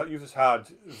just had,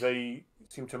 they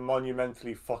seem to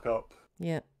monumentally fuck up.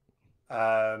 Yeah.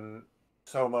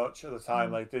 So much at the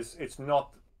time, like this, it's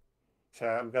not.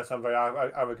 I guess I'm very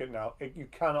arrogant now. You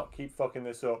cannot keep fucking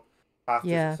this up after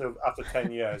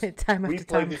 10 years. We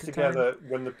played this together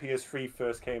when the PS3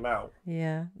 first came out.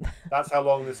 Yeah, that's how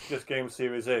long this game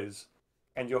series is,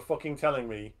 and you're fucking telling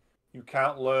me you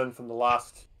can't learn from the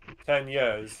last 10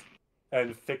 years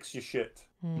and fix your shit.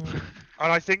 And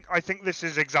I think this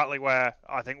is exactly where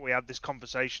I think we had this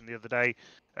conversation the other day.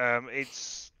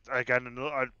 It's again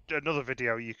another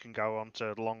video you can go on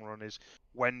to the long run is,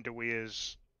 when do we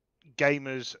as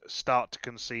gamers start to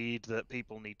concede that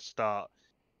people need to start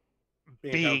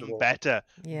being better,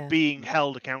 being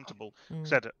held accountable?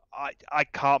 Said I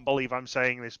can't believe I'm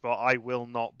saying this, but I will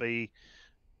not be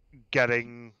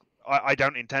getting. I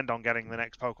don't intend on getting the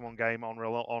next Pokemon game on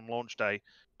launch day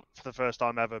for the first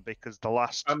time ever, because the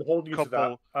last I'm holding you to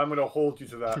that. I'm going to hold you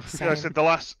to that. I said the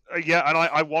last and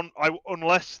I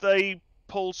unless they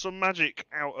pull some magic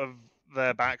out of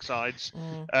their backsides,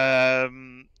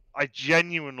 I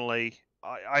genuinely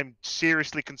I'm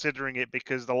seriously considering it,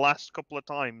 because the last couple of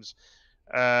times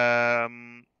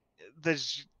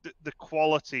there's the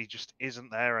quality just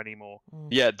isn't there anymore.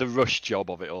 Yeah, the rush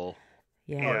job of it all.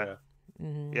 Yeah.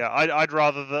 Yeah,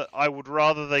 I would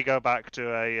rather they go back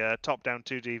to a top-down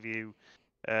 2D view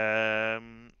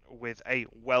with a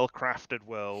well-crafted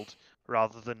world,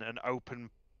 rather than an open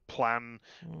plan,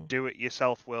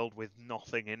 do-it-yourself world with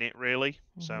nothing in it, really.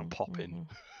 So pop in.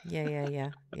 Yeah.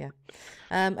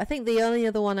 I think the only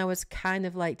other one I was kind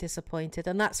of like disappointed,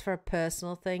 and that's for a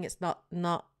personal thing. It's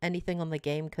not anything on the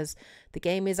game, because the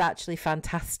game is actually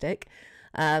fantastic.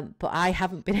 But I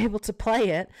haven't been able to play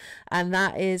it, and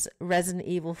that is Resident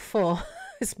Evil 4.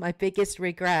 It's my biggest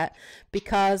regret,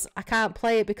 because I can't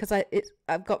play it because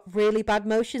I've got really bad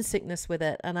motion sickness with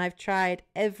it, and I've tried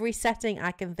every setting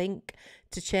I can think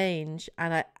to change,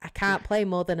 and I can't play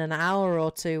more than an hour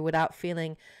or two without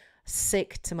feeling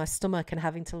sick to my stomach and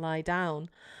having to lie down.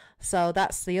 So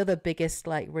that's the other biggest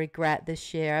like regret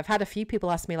this year. I've had a few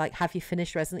people ask me like, have you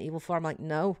finished Resident Evil 4? I'm like,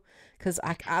 no, because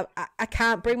I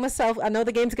can't bring myself. I know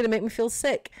the game's going to make me feel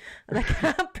sick, and I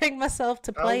can't bring myself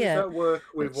to play it. How does that work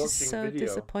with watching so video?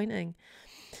 Disappointing.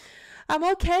 I'm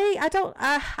okay.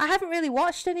 I haven't really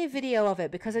watched any video of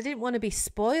it because I didn't want to be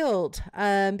spoiled.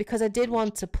 Because I did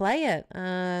want to play it.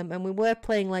 And we were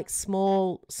playing like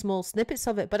small snippets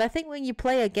of it. But I think when you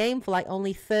play a game for like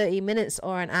only 30 minutes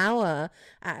or an hour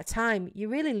at a time, you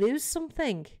really lose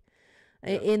something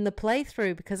in the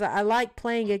playthrough, because I like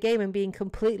playing a game and being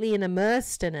completely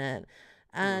immersed in it.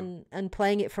 And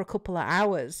playing it for a couple of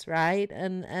hours, right?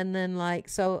 And then like,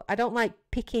 so I don't like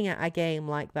picking at a game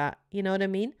like that. You know what I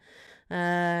mean?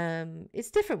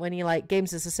 It's different when you like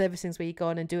games as a service things where you go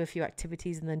on and do a few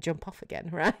activities and then jump off again,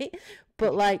 right?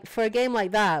 But like for a game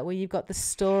like that, where you've got the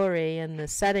story and the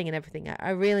setting and everything,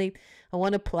 I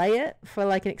want to play it for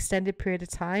like an extended period of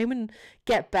time and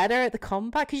get better at the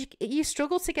combat, because you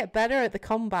struggle to get better at the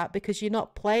combat because you're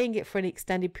not playing it for an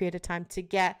extended period of time to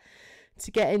get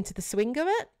into the swing of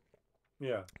it.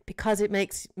 Yeah. Because it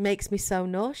makes me so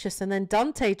nauseous. And then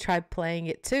Dante tried playing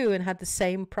it too and had the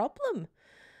same problem.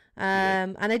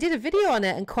 And I did a video on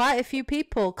it, and quite a few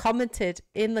people commented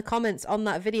in the comments on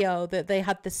that video that they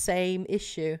had the same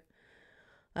issue.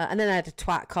 And then I had a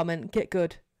twat comment, get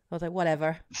good. I was like,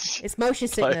 whatever. It's motion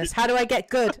sickness. How do I get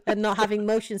good at not having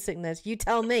motion sickness? You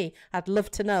tell me. I'd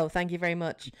love to know. Thank you very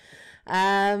much.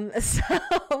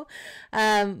 But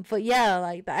yeah,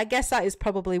 like I guess that is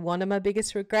probably one of my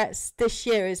biggest regrets this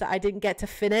year, is that I didn't get to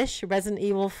finish Resident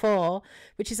Evil 4,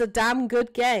 which is a damn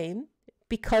good game,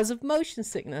 because of motion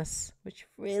sickness, which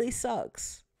really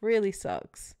sucks. Really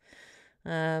sucks.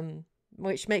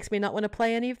 Which makes me not want to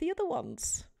play any of the other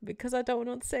ones, because I don't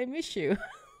want the same issue.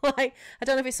 Like, I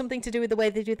don't know if it's something to do with the way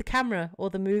they do the camera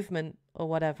or the movement or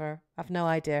whatever. I've no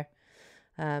idea.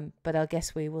 But I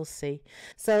guess we will see.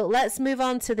 So let's move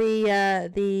on to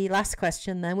the last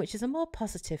question then, which is a more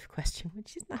positive question,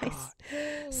 which is nice.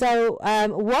 So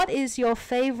what is your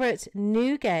favorite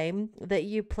new game that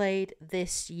you played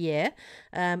this year?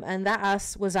 And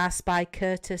that was asked by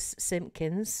Curtis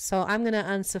Simpkins. So I'm going to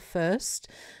answer first.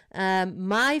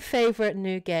 My favorite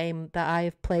new game that I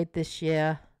have played this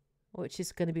year, which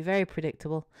is going to be very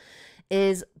predictable,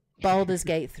 is Baldur's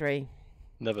Gate 3.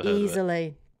 Never heard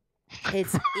Easily. Of it.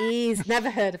 It's never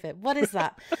heard of it. What is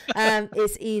that?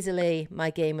 It's easily my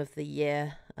game of the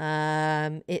year.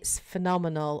 It's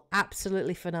phenomenal,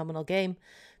 absolutely phenomenal game.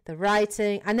 The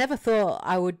writing, I never thought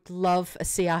I would love a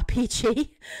CRPG,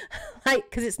 like,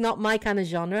 because it's not my kind of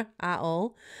genre at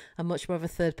all. I'm much more of a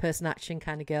third-person action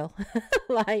kind of girl.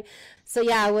 So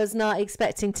yeah, I was not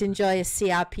expecting to enjoy a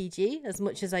CRPG as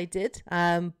much as I did,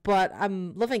 but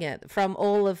I'm loving it. From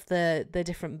all of the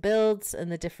different builds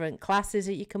and the different classes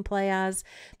that you can play as,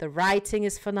 the writing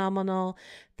is phenomenal.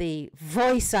 The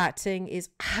voice acting is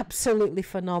absolutely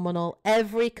phenomenal.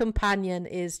 Every companion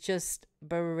is just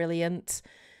brilliant.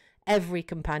 Every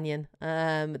companion,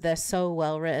 they're so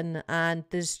well written, and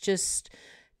there's just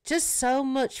so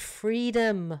much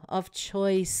freedom of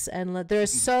choice, and there are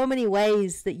so many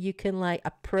ways that you can like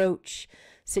approach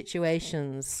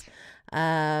situations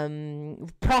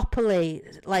properly,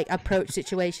 like approach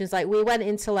situations. Like we went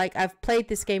into, like, I've played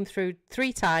this game through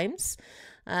 3 times,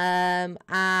 and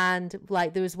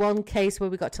like there was one case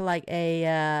where we got to like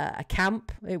a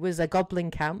camp. It was a goblin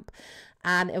camp.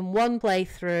 And in one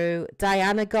playthrough,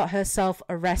 Diana got herself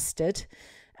arrested,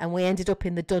 and we ended up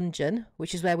in the dungeon,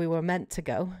 which is where we were meant to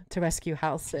go to rescue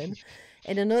Halcyon.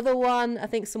 In another one, I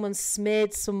think someone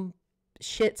smeared some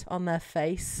shit on their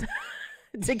face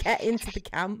to get into the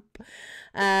camp.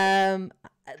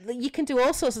 You can do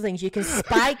all sorts of things. You can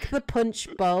spike the punch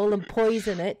bowl and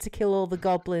poison it to kill all the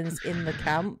goblins in the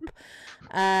camp.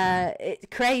 It's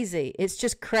crazy. It's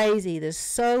just crazy. There's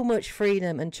so much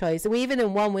freedom and choice. We even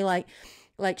in one, we like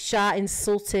Shah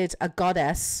insulted a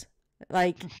goddess,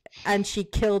 like, and she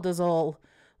killed us all,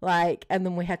 like, and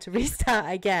then we had to restart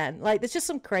again. Like, there's just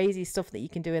some crazy stuff that you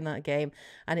can do in that game,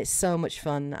 and it's so much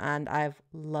fun, and I've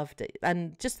loved it.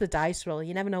 And just the dice roll,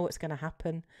 you never know what's going to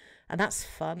happen, and that's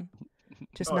fun.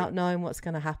 Just not knowing what's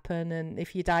going to happen, and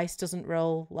if your dice doesn't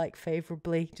roll like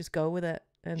favorably, just go with it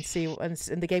and see, and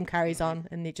the game carries on,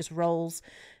 and it just rolls,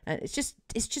 and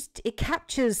it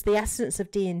captures the essence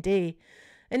of D&D.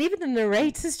 And even the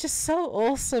narrator is just so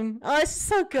awesome. Oh, it's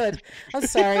so good. I'm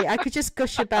sorry, I could just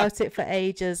gush about it for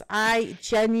ages. I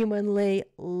genuinely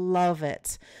love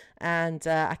it, and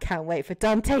I can't wait for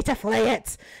Dante to play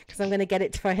it, because I'm going to get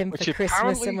it for him for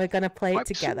Christmas, and we're going to play it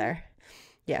together.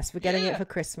 Yes, we're getting it for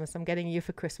Christmas. I'm getting you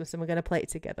for Christmas, and we're going to play it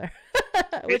together,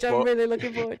 which I'm really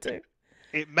looking forward to.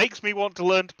 It makes me want to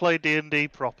learn to play D&D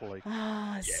properly.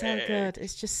 Oh, it's so good.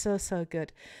 It's just so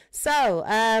good. So,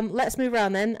 let's move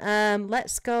around then.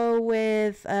 Let's go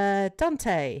with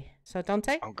Dante. So,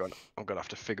 Dante? I'm gonna have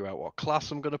to figure out what class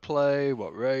I'm gonna play,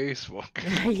 what race, what.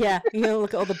 Yeah, you're gonna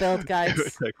look at all the build guides. It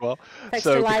would take a while.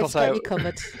 Extra Life's got you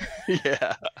covered.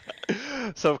 Yeah.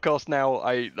 So of course now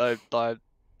I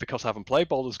because I haven't played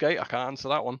Baldur's Gate, I can't answer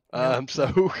that one.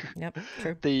 So yep,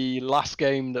 true. The last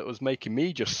game that was making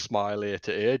me just smile ear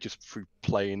to ear just through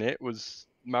playing it was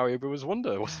Mario Bros.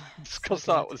 Wonder. Because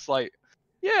that was like,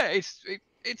 yeah, it's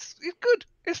good,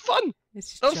 it's fun.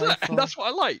 It's just that's what I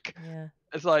like. Yeah.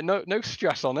 It's like no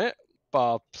stress on it,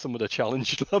 bar some of the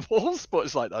challenge levels, but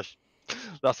it's like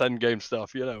that's end game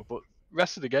stuff, you know. But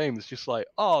rest of the game is just like,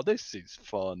 oh, this is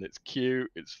fun, it's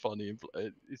cute, it's funny,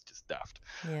 it's just daft.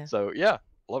 Yeah. So yeah.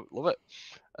 Love it.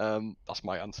 That's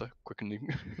my answer. Quick and neat.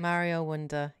 Mario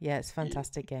Wonder. Yeah, it's a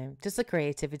fantastic game. Just the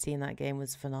creativity in that game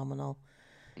was phenomenal.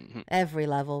 Every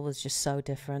level was just so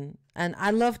different. And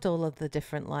I loved all of the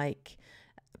different, like,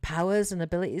 powers and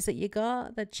abilities that you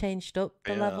got that changed up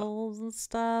the Yeah. levels and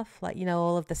stuff. Like, you know,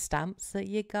 all of the stamps that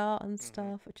you got and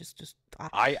stuff. It just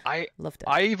I loved it.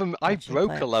 I watching you broke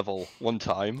play a it. level one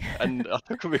time, and I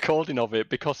took a recording of it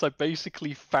because I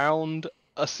basically found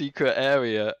a secret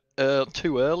area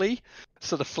too early.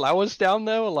 So the flowers down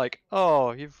there were like,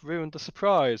 "Oh, you've ruined the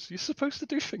surprise. You're supposed to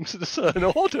do things in a certain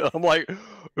order." I'm like,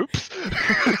 "Oops."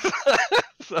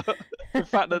 So the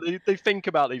fact that they think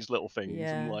about these little things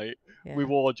and Yeah. like Yeah.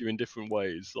 reward you in different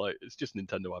ways, like it's just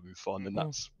Nintendo having fun, and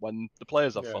that's when the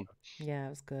players have fun. Yeah, it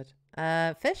was good.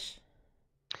 Fish?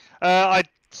 I'd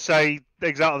say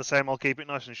exactly the same. I'll keep it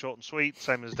nice and short and sweet,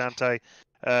 same as Dante.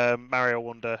 Mario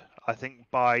Wonder. I think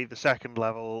by the second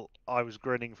level, I was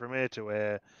grinning from ear to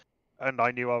ear, and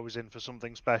I knew I was in for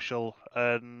something special,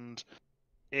 and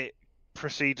it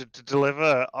proceeded to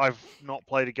deliver. I've not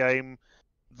played a game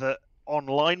that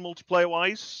online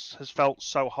multiplayer-wise has felt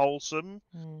so wholesome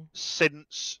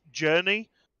since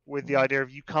Journey, with the idea of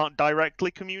you can't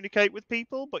directly communicate with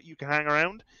people, but you can hang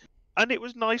around. And it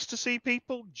was nice to see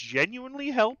people genuinely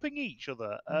helping each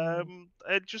other.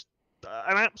 Just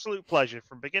an absolute pleasure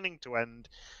from beginning to end.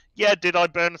 Yeah, did I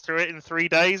burn through it in 3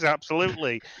 days?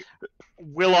 Absolutely.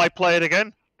 Will I play it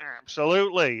again?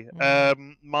 Absolutely.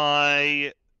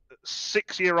 My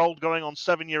 6-year-old going on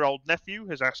 7-year-old nephew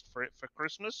has asked for it for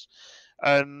Christmas,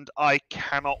 and I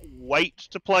cannot wait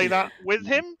to play that with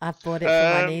him. I've bought it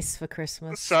for my niece for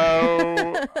Christmas.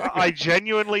 So I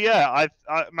genuinely,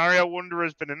 Mario Wonder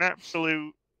has been an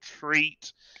absolute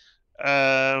treat,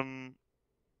 and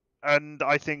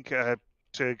I think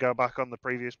to go back on the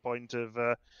previous point of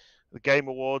the Game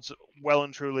Awards, well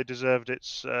and truly deserved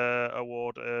its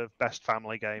award of Best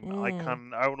Family Game. I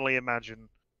can only imagine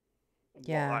what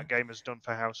that game has done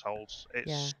for households.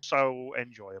 It's so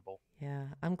enjoyable. Yeah,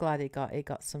 I'm glad it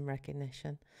got some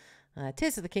recognition.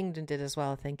 Tears of the Kingdom did as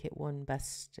well. I think it won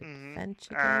Best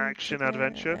Adventure game. Action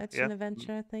Adventure,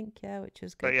 I think, which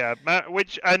is good. But yeah,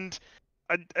 and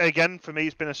again for me,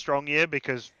 it's been a strong year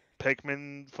because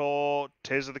Pikmin 4,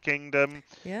 Tears of the Kingdom.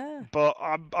 Yeah. But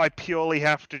I purely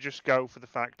have to just go for the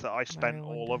fact that I spent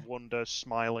all of Wonder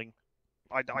smiling.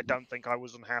 I don't think I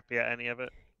was unhappy at any of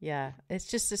it. Yeah,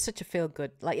 it's such a feel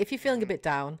good. Like if you're feeling a bit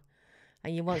down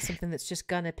and you want something that's just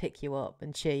gonna pick you up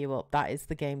and cheer you up, that is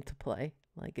the game to play.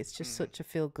 Like it's just such a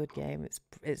feel good game.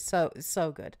 It's so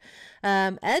good.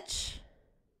 Edge?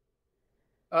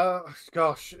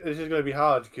 Gosh, this is going to be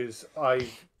hard because I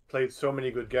played so many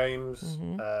good games.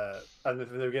 And from the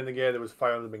beginning of the year, there was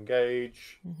Fire Emblem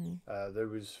Engage. There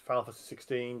was Final Fantasy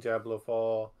 16, Diablo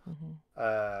 4.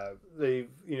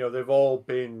 They've all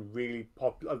been really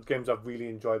popular games I've really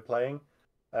enjoyed playing.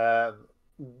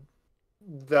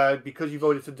 Because you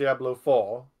voted for Diablo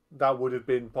 4, that would have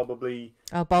been probably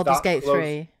Baldur's Gate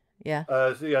 3. Yeah.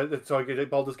 Sorry,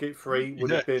 Baldur's Gate 3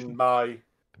 would have been my.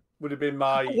 What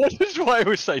is why I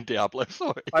was saying Diablo?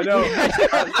 Sorry. I know.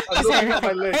 I'm looking at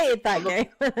my list. I hated that game.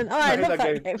 I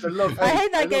love that game. I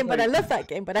hate that game, but I love that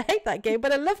game. But I hate that game,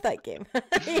 but I love that game.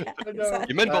 Yeah, exactly.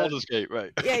 You meant Baldur's Gate,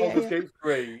 right? Baldur's Gate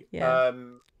 3. Yeah.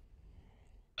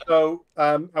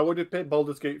 I would have picked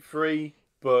Baldur's Gate 3,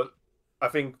 but I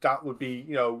think that would be,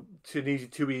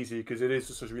 too easy because it is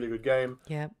just such a really good game.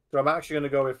 Yeah. So I'm actually going to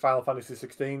go with Final Fantasy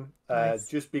 16,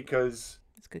 just because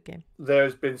it's a good game.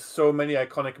 There's been so many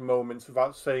iconic moments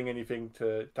without saying anything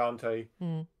to Dante,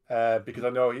 because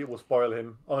I know it will spoil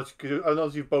him. Honestly, I know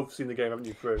you've both seen the game, haven't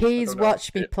you? He's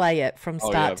watched me play it from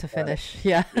start to finish.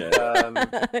 Yeah. He's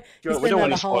been there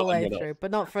the whole way through, but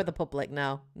not for the public.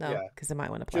 No, because they might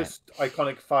want to play just it.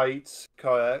 Iconic fights,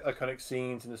 iconic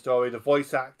scenes in the story, the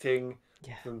voice acting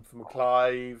from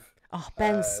Clive. Oh,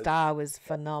 Ben Starr was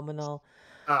phenomenal.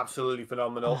 Absolutely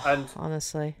phenomenal. And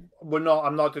honestly,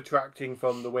 I'm not detracting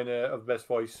from the winner of Best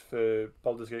Voice for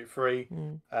Baldur's Gate 3.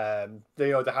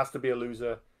 There has to be a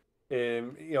loser.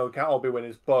 It can't all be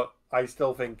winners, but I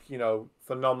still think,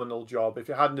 phenomenal job. If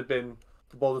it hadn't have been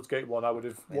the Baldur's Gate one, I would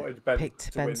have wanted Ben picked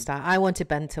to Ben win. Starr. I wanted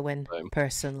Ben to win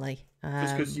personally.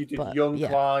 Just because you did young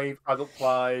Clive, adult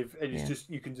Clive, and it's just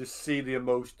you can just see the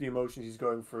emotions he's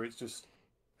going through. It's just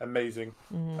amazing.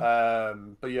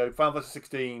 But yeah, Final Fantasy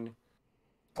 16.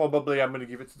 Probably I'm going to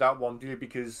give it to that one,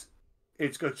 because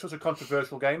it's got such a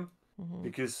controversial game.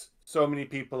 Because so many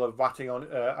people are hating on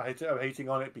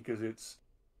it because it's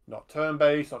not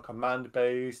turn-based, not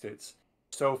command-based. It's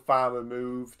so far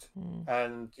removed,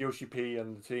 and Yoshi P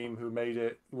and the team who made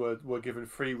it were given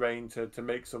free reign to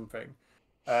make something.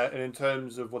 And in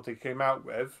terms of what they came out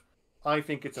with, I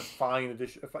think it's a fine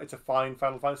addition. It's a fine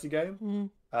Final Fantasy game.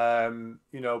 People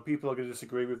are going to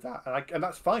disagree with that, and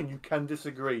that's fine. You can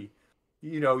disagree.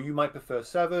 You might prefer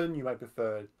 7, you might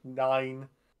prefer 9,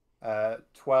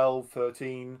 12,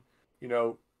 13. You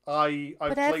know, I've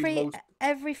But played most.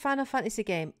 every Final Fantasy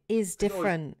game is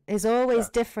different. Is yeah. always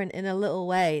different in a little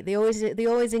way. They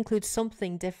always include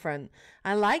something different.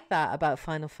 I like that about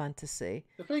Final Fantasy.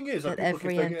 The thing is, That people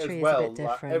every can think it entry as is a well. bit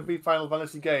different. Every Final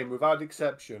Fantasy game, without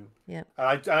exception. Yeah.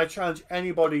 And I challenge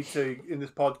anybody in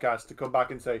this podcast to come back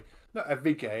and say, not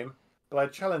every game, but I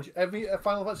challenge every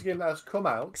Final Fantasy game that has come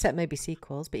out. Except maybe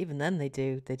sequels, but even then they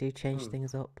do change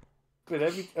things up. But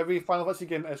every Final Fantasy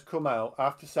game that has come out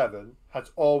after 7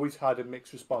 has always had a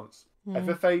mixed response.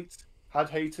 FF8 had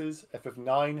haters,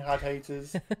 FF9 had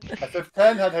haters,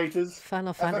 FF10 had haters,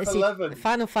 Final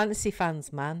Fantasy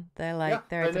fans, man, they're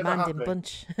a demanding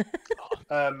bunch.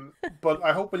 But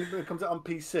I hope when it comes out on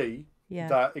PC,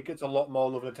 that it gets a lot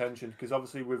more love and attention, because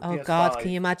obviously with PS5... God,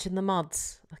 can you imagine the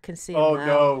mods? I can see them now.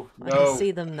 No. I can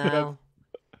see them now.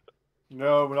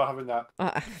 No, we're not having that.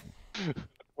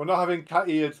 We're not having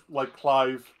cat-eared like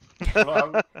Clive.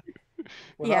 We're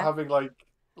not having like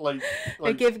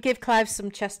give Clive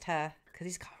some chest hair, because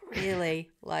he's got really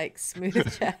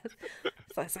smooth chest.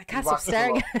 It's like I can't stop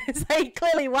staring at it. It's like he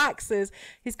clearly waxes.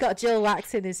 He's got Jill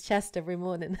waxing his chest every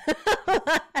morning.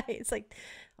 It's like,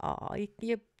 oh,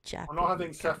 you're Japanese. We're not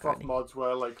having Sephiroth mods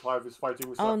where Clive is fighting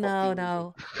with Sephiroth. Oh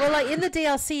no. Well, in the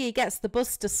DLC he gets the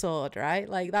Buster Sword, right?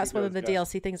 That's one of the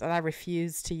DLC things, and I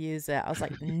refused to use it. I was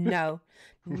like, no.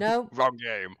 Wrong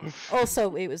game.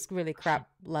 Also, it was really crap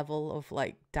level of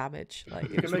damage.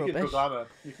 You can make it glamour.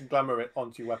 You can glamour it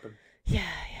onto your weapon. Yeah.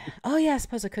 Oh yeah, I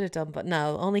suppose I could have done, but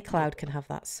no, only Cloud can have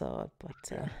that sword.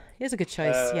 But it was a good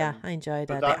choice. I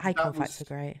enjoyed it. The icon fights are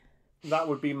great. That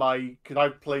would be because I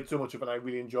played so much of it, I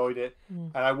really enjoyed it,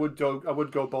 and I would go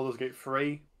Baldur's Gate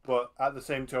 3. But at the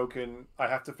same token, I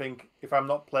have to think, if I'm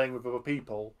not playing with other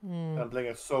people and I'm playing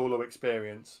a solo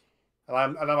experience, and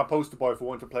I'm a poster boy for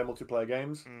wanting to play multiplayer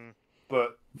games,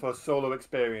 but for a solo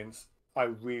experience, I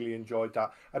really enjoyed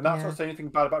that. And that's not saying anything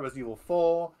bad about Resident Evil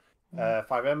 4,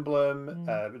 Fire Emblem,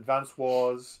 Advance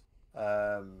Wars,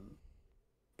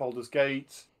 Baldur's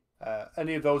Gate,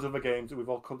 any of those other games that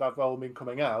have all been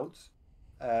coming out.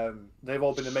 They've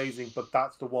all been amazing, but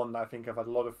that's the one that I think I've had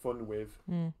a lot of fun with,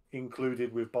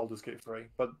 included with Baldur's Gate 3.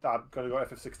 But I'm going to go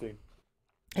FF16.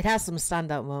 It has some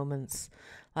standout moments.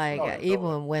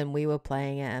 Even when we were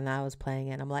playing it and I was playing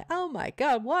it, I'm like, oh my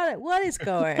god, what is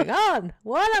going on?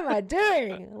 What am I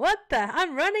doing?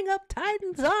 I'm running up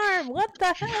Titan's arm. What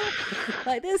the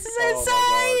hell? This is insane.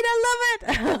 I love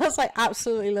it. I was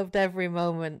absolutely loved every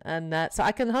moment, and so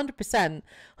I can 100%.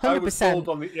 I was sold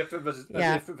on the if versus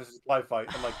live fight.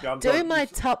 I'm doing my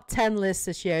top 10 list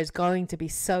this year is going to be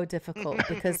so difficult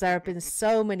because there have been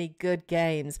so many good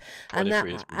games, and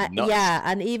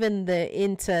and even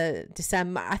into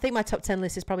December. I think my top 10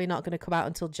 list is probably not going to come out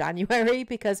until January,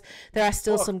 because there are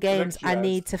still some games I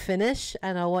need to finish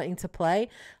and are wanting to play.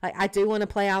 I do want to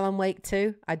play Alan Wake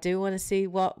 2. I do want to see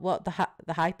what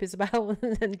the hype is about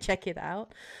and check it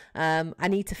out. I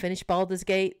need to finish Baldur's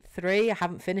Gate 3. I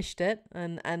haven't finished it,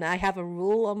 and I have a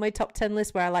rule on my top 10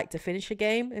 list where I like to finish a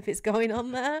game if it's going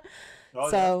on there.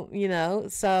 I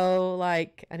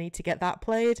need to get that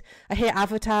played. I hear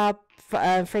Avatar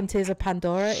Frontiers of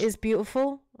Pandora is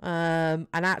beautiful. An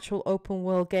actual open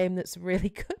world game that's really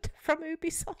good from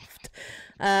Ubisoft.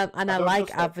 And I like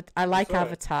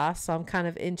Avatar, so I'm kind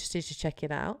of interested to check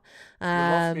it out.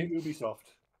 Ubisoft.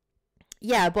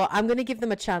 Yeah, but I'm going to give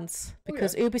them a chance,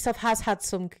 because Ubisoft has had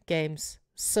some good games.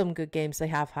 Some good games they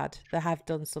have had. They have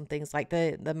done some things like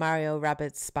the Mario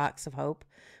Rabbids Sparks of Hope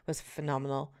was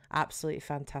phenomenal. Absolutely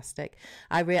fantastic.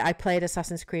 I played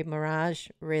Assassin's Creed Mirage,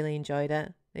 really enjoyed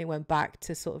it. It went back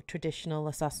to sort of traditional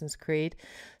Assassin's Creed.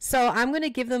 So I'm going to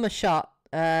give them a shot.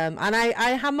 And I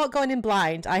am not going in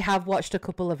blind. I have watched a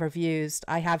couple of reviews.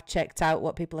 I have checked out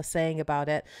what people are saying about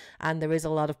it. And there is a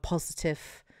lot of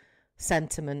positive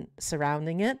sentiment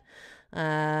surrounding it.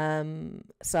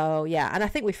 So yeah, and I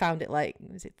think we found it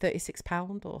is it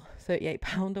 £36 or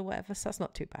 £38 or whatever, so that's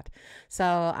not too bad. So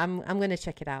I'm going to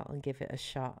check it out and give it a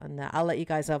shot, and I'll let you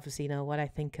guys obviously know what I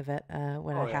think of it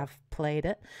when I have played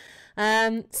it.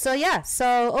 So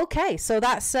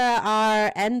that's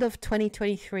our end of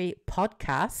 2023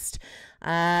 podcast.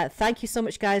 Thank you so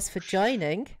much, guys, for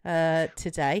joining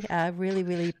today. I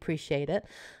really appreciate it.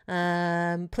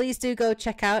 Please do go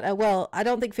check out. I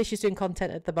don't think Fish is doing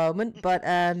content at the moment, but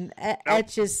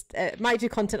Edge might do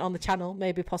content on the channel,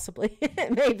 maybe possibly,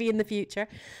 maybe in the future.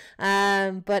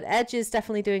 But Edge is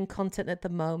definitely doing content at the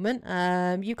moment.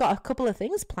 You've got a couple of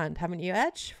things planned, haven't you,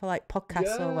 Edge, for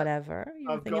podcasts or whatever?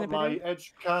 I've got my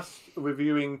Edge cast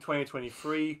reviewing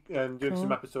 2023 and doing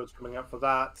some episodes coming up for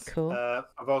that. Cool.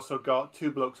 I've also got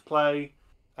Two Blokes Play,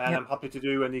 and I'm happy to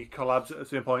do any collabs at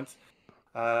some point.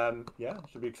 Yeah,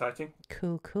 should be exciting.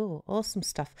 Cool. Awesome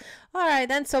stuff. All right,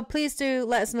 then. So please do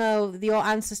let us know your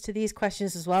answers to these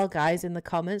questions as well, guys, in the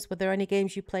comments. Were there any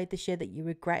games you played this year that you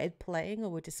regretted playing or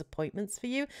were disappointments for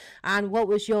you? And what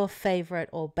was your favorite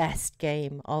or best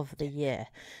game of the year?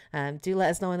 Do let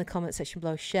us know in the comment section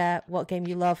below. Share what game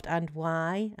you loved and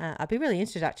why. I'd be really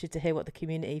interested, actually, to hear what the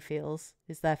community feels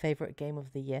is their favorite game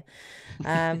of the year.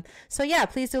 So yeah,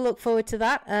 please do look forward to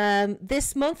that.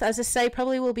 This month, as I say,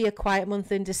 probably will be a quiet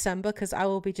month in December because I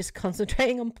will be just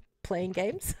concentrating on playing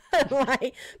games,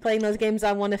 like playing those games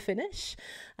I want to finish.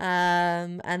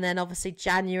 And then obviously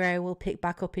January we'll pick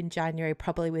back up in January,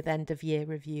 probably with end of year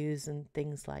reviews and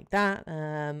things like that.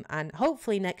 And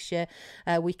hopefully next year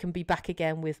we can be back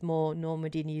again with more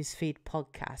Normandy Newsfeed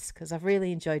podcasts because I've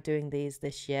really enjoyed doing these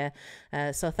this year.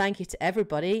 So thank you to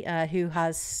everybody who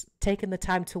has taken the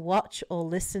time to watch or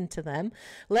listen to them.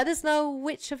 Let us know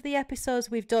which of the episodes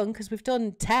we've done because we've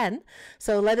done 10.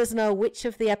 So let us know which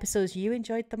of the episodes you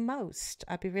enjoyed the most.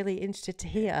 I'd be really interested to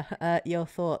hear your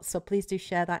thoughts. So please do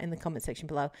share that in the comment section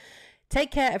below. Take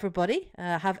care, everybody.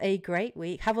 Have a great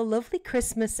week. Have a lovely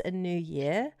Christmas and New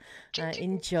Year.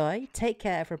 Enjoy. Take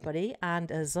care, everybody.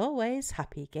 And as always,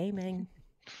 happy gaming.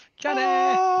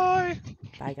 Bye.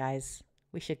 Bye, guys.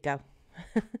 We should go.